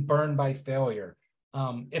without getting burned by failure.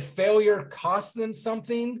 If failure costs them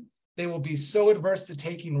something, they will be so adverse to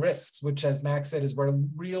taking risks, which, as Max said, is where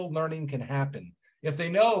real learning can happen. If they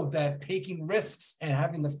know that taking risks and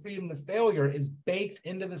having the freedom to failure is baked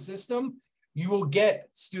into the system, you will get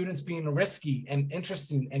students being risky and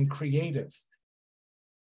interesting and creative.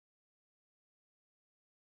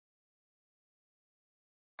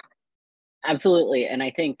 Absolutely. And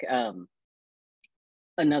I think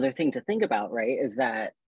another thing to think about, right, is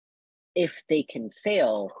that if they can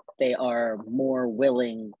fail, they are more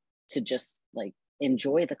willing to just like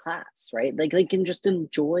enjoy the class, right? Like they can just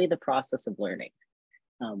enjoy the process of learning,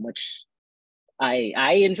 which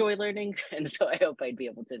I enjoy learning. And so I hope I'd be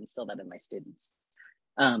able to instill that in my students.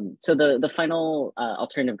 So the final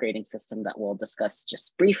alternative grading system that we'll discuss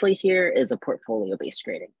just briefly here is a portfolio-based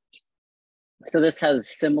grading. So this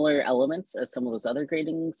has similar elements as some of those other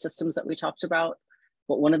grading systems that we talked about.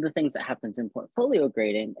 But one of the things that happens in portfolio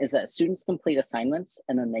grading is that students complete assignments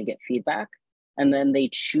and then they get feedback. And then they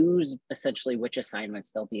choose essentially which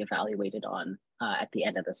assignments they'll be evaluated on at the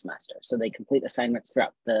end of the semester. So they complete assignments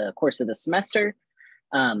throughout the course of the semester.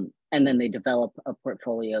 And then they develop a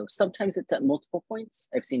portfolio. Sometimes it's at multiple points.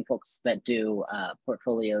 I've seen folks that do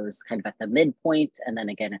portfolios kind of at the midpoint and then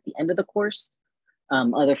again at the end of the course.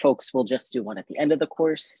 Other folks will just do one at the end of the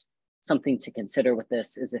course. Something to consider with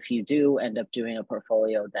this is if you do end up doing a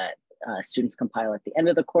portfolio that students compile at the end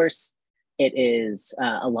of the course, it is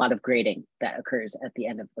a lot of grading that occurs at the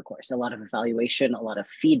end of the course, a lot of evaluation, a lot of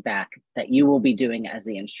feedback that you will be doing as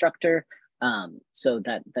the instructor. So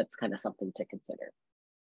that's kind of something to consider.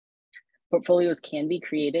 Portfolios can be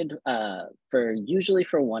created usually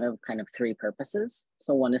for one of kind of 3 purposes.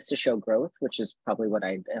 So one is to show growth, which is probably what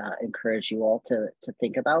I'd encourage you all to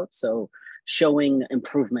think about. So showing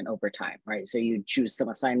improvement over time, right? So you choose some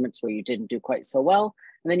assignments where you didn't do quite so well,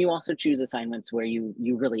 and then you also choose assignments where you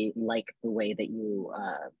really like the way that you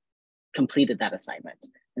completed that assignment.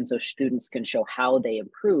 And so students can show how they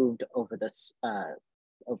improved over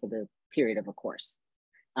the period of a course.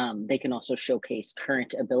 They can also showcase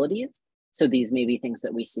current abilities. So these may be things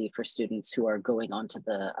that we see for students who are going onto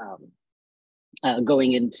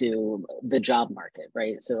going into the job market,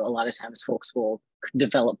 right? So a lot of times folks will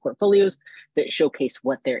develop portfolios that showcase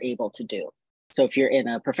what they're able to do. So if you're in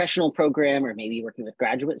a professional program or maybe working with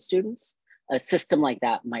graduate students, a system like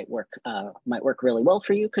that might work really well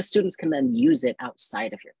for you because students can then use it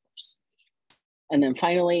outside of your course. And then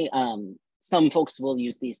finally, some folks will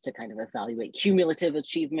use these to kind of evaluate cumulative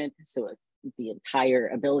achievement. So the entire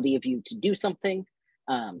ability of you to do something.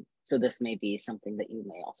 So this may be something that you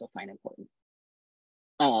may also find important.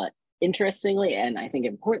 Interestingly, and I think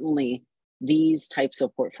importantly, these types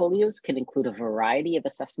of portfolios can include a variety of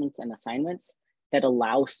assessments and assignments that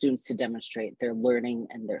allow students to demonstrate their learning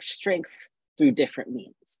and their strengths through different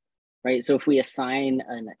means, right? So if we assign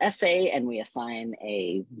an essay and we assign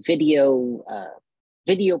a video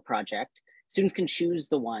project, students can choose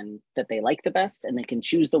the one that they like the best, and they can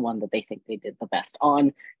choose the one that they think they did the best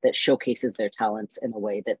on, that showcases their talents in a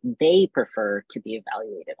way that they prefer to be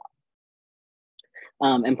evaluated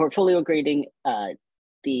on. And portfolio grading,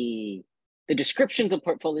 the descriptions of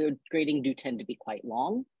portfolio grading do tend to be quite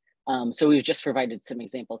long. So we've just provided some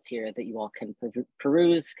examples here that you all can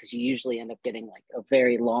peruse, because you usually end up getting like a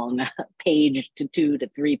very long page to 2 to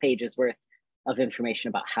 3 pages worth of information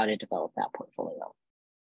about how to develop that portfolio.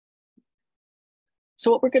 So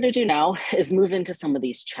what we're going to do now is move into some of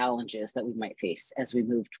these challenges that we might face as we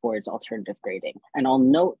move towards alternative grading. And I'll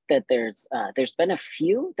note that there's been a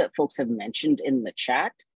few that folks have mentioned in the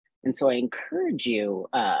chat. And so I encourage you,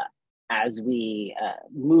 as we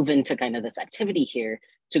move into kind of this activity here,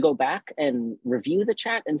 to go back and review the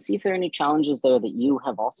chat and see if there are any challenges there that you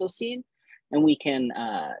have also seen. And we can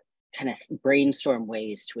kind of brainstorm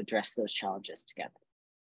ways to address those challenges together.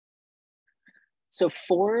 So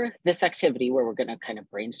for this activity, where we're going to kind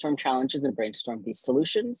of brainstorm challenges and brainstorm these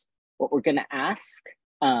solutions, what we're going to ask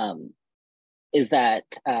is that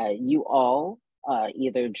you all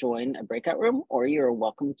either join a breakout room, or you're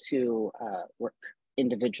welcome to work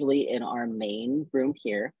individually in our main room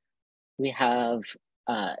here. We have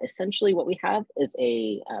essentially what we have is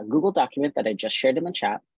a Google document that I just shared in the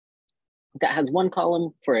chat that has one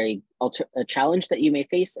column for a challenge that you may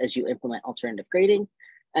face as you implement alternative grading,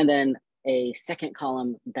 and then a second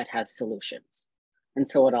column that has solutions. And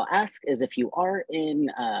so what I'll ask is, if you are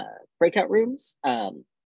in breakout rooms,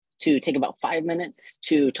 to take about 5 minutes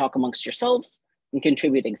to talk amongst yourselves and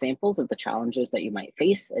contribute examples of the challenges that you might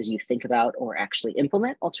face as you think about or actually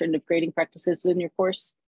implement alternative grading practices in your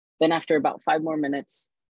course. Then after about 5 more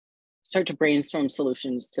minutes, start to brainstorm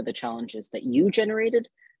solutions to the challenges that you generated,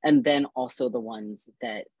 and then also the ones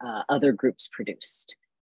that other groups produced.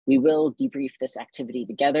 We will debrief this activity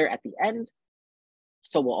together at the end,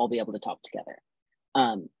 so we'll all be able to talk together.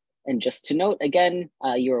 And just to note, again,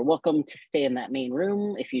 you are welcome to stay in that main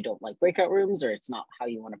room if you don't like breakout rooms, or it's not how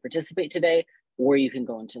you want to participate today, or you can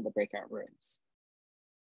go into the breakout rooms.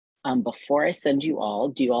 Before I send you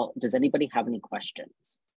all, does anybody have any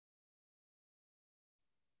questions?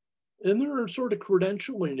 And there are sort of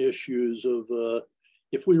credentialing issues of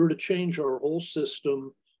if we were to change our whole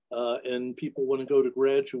system and people want to go to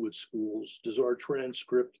graduate schools, does our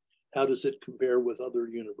transcript, how does it compare with other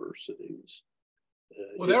universities?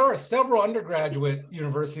 Well, there are several undergraduate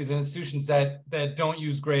universities and institutions that don't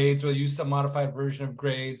use grades, or use some modified version of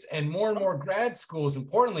grades, and more grad schools,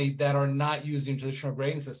 importantly, that are not using traditional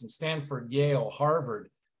grading systems, Stanford, Yale, Harvard,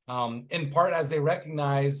 in part as they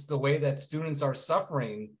recognize the way that students are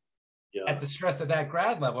suffering at the stress at that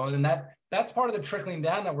grad level. And that's part of the trickling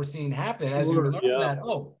down that we're seeing happen as you learn that,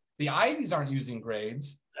 oh, the Ivies aren't using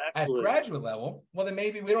grades at graduate level. Well, then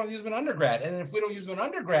maybe we don't use them in undergrad. And then if we don't use them in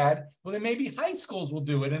undergrad, well, then maybe high schools will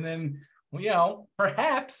do it. And then, well, you know,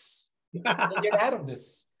 perhaps we'll get out of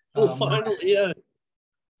this. Well, finally, yeah,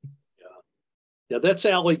 that's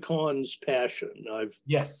Ali Khan's passion. I've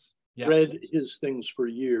read his things for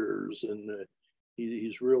years, and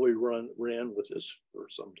he's really ran with this for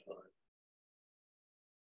some time.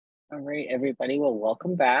 All right, everybody. Well,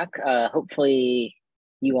 welcome back. Hopefully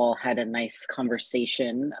you all had a nice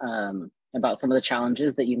conversation about some of the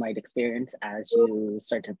challenges that you might experience as you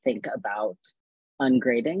start to think about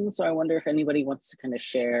ungrading. So I wonder if anybody wants to kind of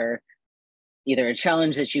share either a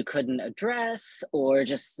challenge that you couldn't address, or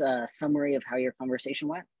just a summary of how your conversation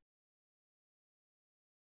went.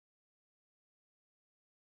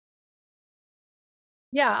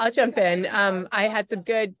 Yeah, I'll jump in. I had some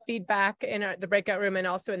good feedback in the breakout room and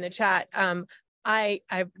also in the chat. I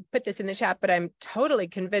put this in the chat, but I'm totally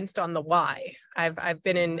convinced on the why. I've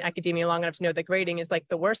been in academia long enough to know that grading is like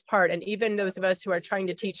the worst part. And even those of us who are trying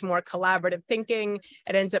to teach more collaborative thinking,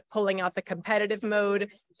 it ends up pulling out the competitive mode,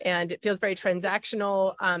 and it feels very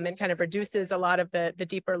transactional, and kind of reduces a lot of the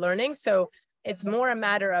deeper learning. So it's more a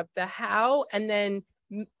matter of the how, and then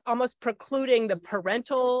almost precluding the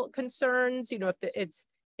parental concerns. You know, if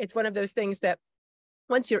it's one of those things that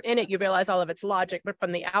once you're in it, you realize all of its logic, but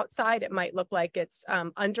from the outside, it might look like it's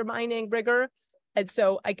undermining rigor. And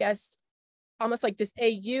so I guess almost like, does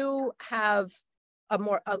AU have a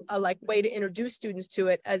more like way to introduce students to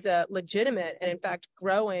it as a legitimate and in fact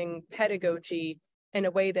growing pedagogy in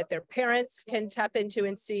a way that their parents can tap into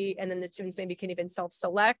and see, and then the students maybe can even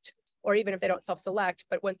self-select, or even if they don't self-select,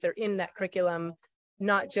 but once they're in that curriculum,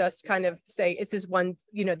 not just kind of say it's this one,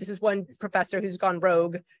 you know, this is one professor who's gone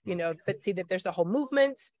rogue, you know, but see that there's a whole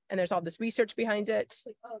movement and there's all this research behind it.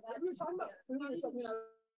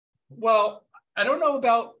 Well, I don't know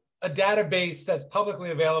about a database that's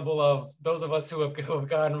publicly available of those of us who have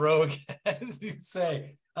gone rogue, as you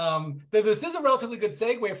say. This is a relatively good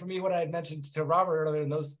segue for me, what I had mentioned to Robert earlier,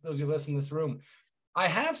 and those who listen in this room. I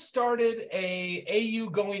have started a AU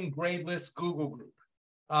Going Gradeless Google group.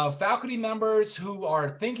 Faculty members who are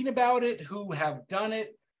thinking about it, who have done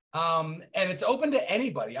it, and it's open to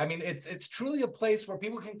anybody. I mean, it's truly a place where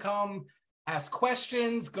people can come, ask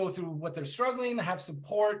questions, go through what they're struggling, have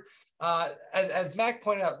support. As Mac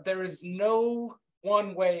pointed out, there is no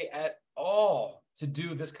one way at all to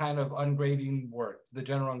do this kind of ungrading work, the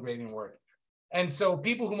general ungrading work. And so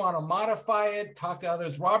people who want to modify it, talk to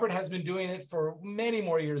others. Robert has been doing it for many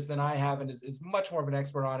more years than I have and is much more of an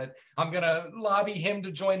expert on it. I'm going to lobby him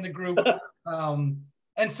to join the group. And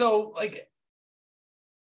so like,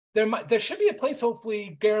 there should be a place,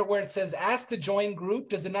 hopefully, Garrett, where it says ask to join group.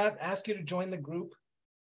 Does it not ask you to join the group?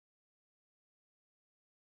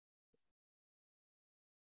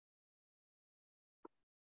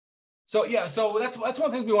 So yeah, so that's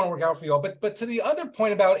one thing we want to work out for you all. But to the other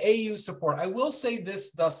point about AU support, I will say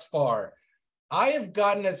this thus far. I have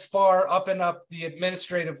gotten as far up and up the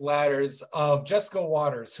administrative ladders of Jessica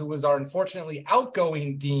Waters, who was our unfortunately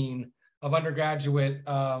outgoing dean of undergraduate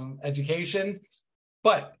education.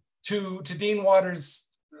 But to Dean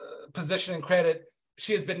Waters' position and credit,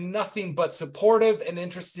 she has been nothing but supportive and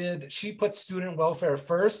interested. She puts student welfare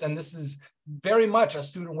first, and this is very much a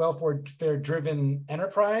student welfare-driven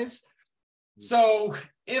enterprise. So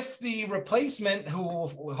if the replacement, who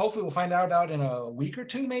hopefully we'll find out in a week or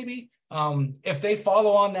two maybe, if they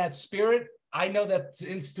follow on that spirit, I know that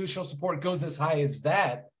institutional support goes as high as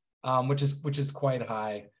that, which is quite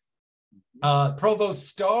high. Provost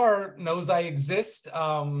Starr knows I exist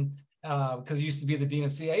because he used to be the dean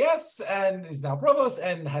of CAS and is now provost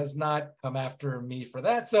and has not come after me for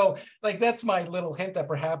that. So like that's my little hint that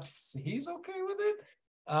perhaps he's okay with it.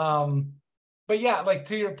 But yeah, like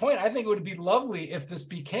to your point, I think it would be lovely if this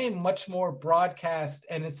became much more broadcast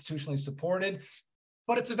and institutionally supported.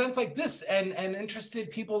 But it's events like this and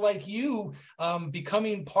interested people like you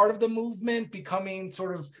becoming part of the movement, becoming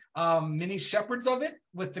sort of mini shepherds of it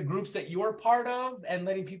with the groups that you're part of, and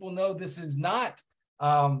letting people know this is not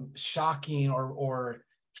shocking or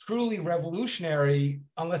truly revolutionary,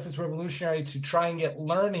 unless it's revolutionary to try and get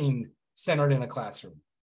learning centered in a classroom.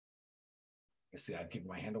 I see, I'd give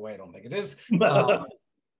my hand away. I don't think it is.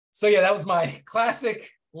 So yeah, that was my classic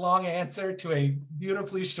long answer to a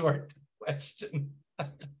beautifully short question.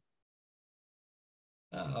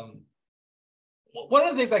 One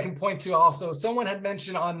of the things I can point to also, someone had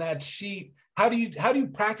mentioned on that sheet, how do you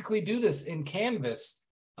practically do this in Canvas?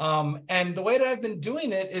 And the way that I've been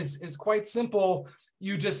doing it is quite simple.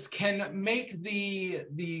 You just can make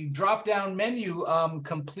the drop-down menu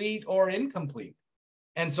complete or incomplete.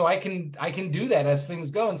 And so I can do that as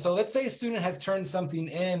things go. And so let's say a student has turned something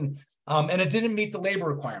in and it didn't meet the labor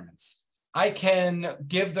requirements. I can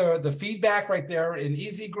give the feedback right there in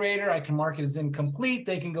Easy Grader. I can mark it as incomplete.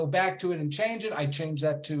 They can go back to it and change it. I change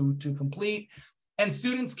that to complete. And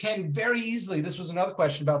students can very easily, this was another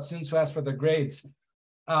question about students who ask for their grades.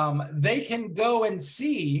 They can go and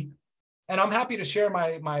see, and I'm happy to share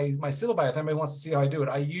my syllabi if anybody wants to see how I do it.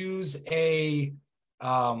 I use a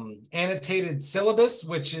annotated syllabus,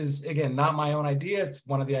 which is, again, not my own idea. It's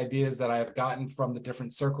one of the ideas that I've gotten from the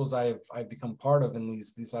different circles I've become part of in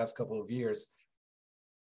these last couple of years.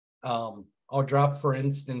 I'll drop, for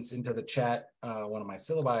instance, into the chat one of my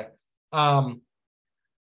syllabi.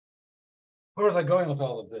 Where was I going with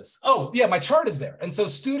all of this? Oh, yeah, my chart is there. And so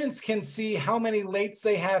students can see how many lates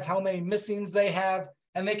they have, how many missings they have,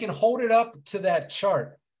 and they can hold it up to that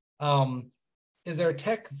chart. Is there a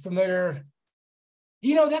tech familiar?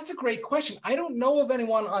 You know, that's a great question. I don't know of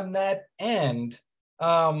anyone on that end.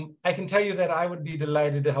 I can tell you that I would be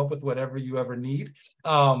delighted to help with whatever you ever need.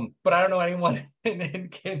 But I don't know anyone in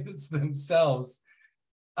Canvas themselves.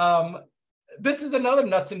 This is another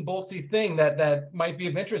nuts and boltsy thing that might be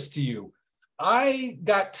of interest to you. I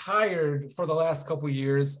got tired for the last couple of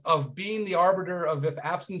years of being the arbiter of if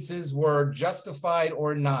absences were justified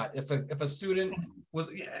or not. If a student was,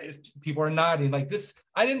 if people are nodding like this,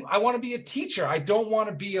 I want to be a teacher. I don't want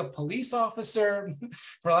to be a police officer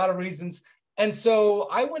for a lot of reasons. And so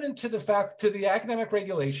I went into the academic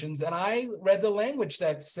regulations and I read the language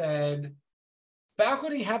that said,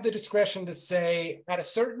 faculty have the discretion to say at a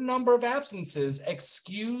certain number of absences,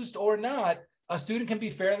 excused or not, a student can be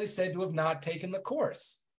fairly said to have not taken the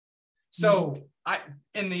course. So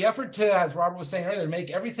in the effort to, as Robert was saying earlier, make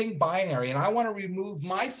everything binary, and I want to remove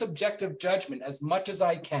my subjective judgment as much as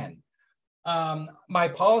I can. My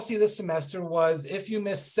policy this semester was if you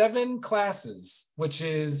miss 7 classes, which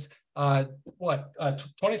is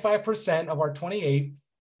 25% of our 28,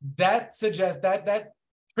 that suggests that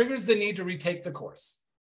triggers the need to retake the course.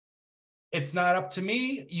 It's not up to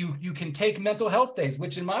me. You can take mental health days,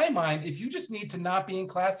 which in my mind, if you just need to not be in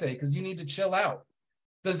class A because you need to chill out,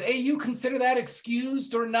 does AU consider that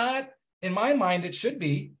excused or not? In my mind, it should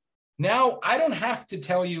be. Now, I don't have to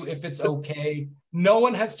tell you if it's okay. No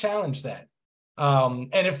one has challenged that. And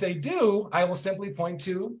if they do, I will simply point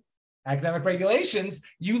to academic regulations.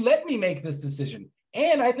 You let me make this decision.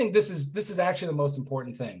 And I think this is actually the most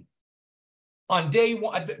important thing. On day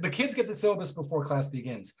one, the kids get the syllabus before class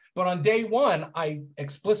begins. But on day one, I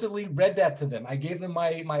explicitly read that to them. I gave them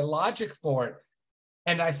my logic for it.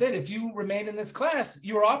 And I said, if you remain in this class,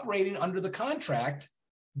 you're operating under the contract.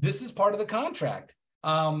 This is part of the contract.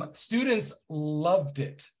 Students loved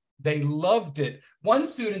it. They loved it. One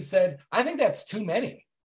student said, I think that's too many.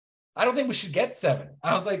 I don't think we should get 7.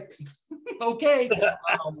 I was like, okay.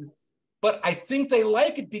 But I think they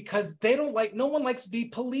like it because no one likes to be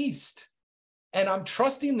policed. And I'm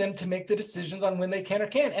trusting them to make the decisions on when they can or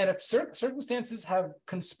can't. And if circumstances have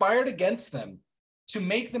conspired against them to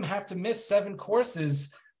make them have to miss 7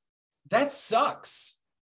 courses, that sucks.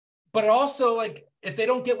 But also, like, if they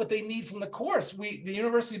don't get what they need from the course, the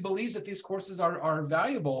university believes that these courses are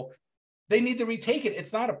valuable. They need to retake it.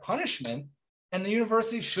 It's not a punishment. And the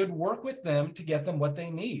university should work with them to get them what they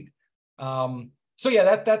need. So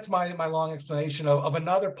yeah, that's my long explanation of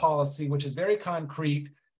another policy, which is very concrete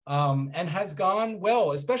and has gone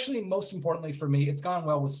well, especially most importantly for me, it's gone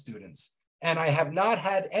well with students. And I have not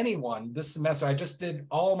had anyone this semester, I just did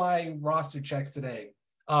all my roster checks today.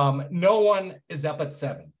 No one is up at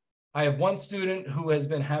 7. I have one student who has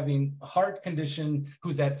been having a heart condition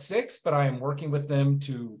who's at 6, but I am working with them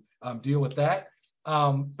to deal with that.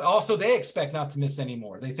 But also, they expect not to miss any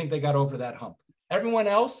more. They think they got over that hump. Everyone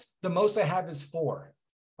else, the most I have is 4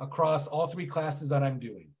 across all 3 classes that I'm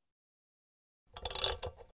doing.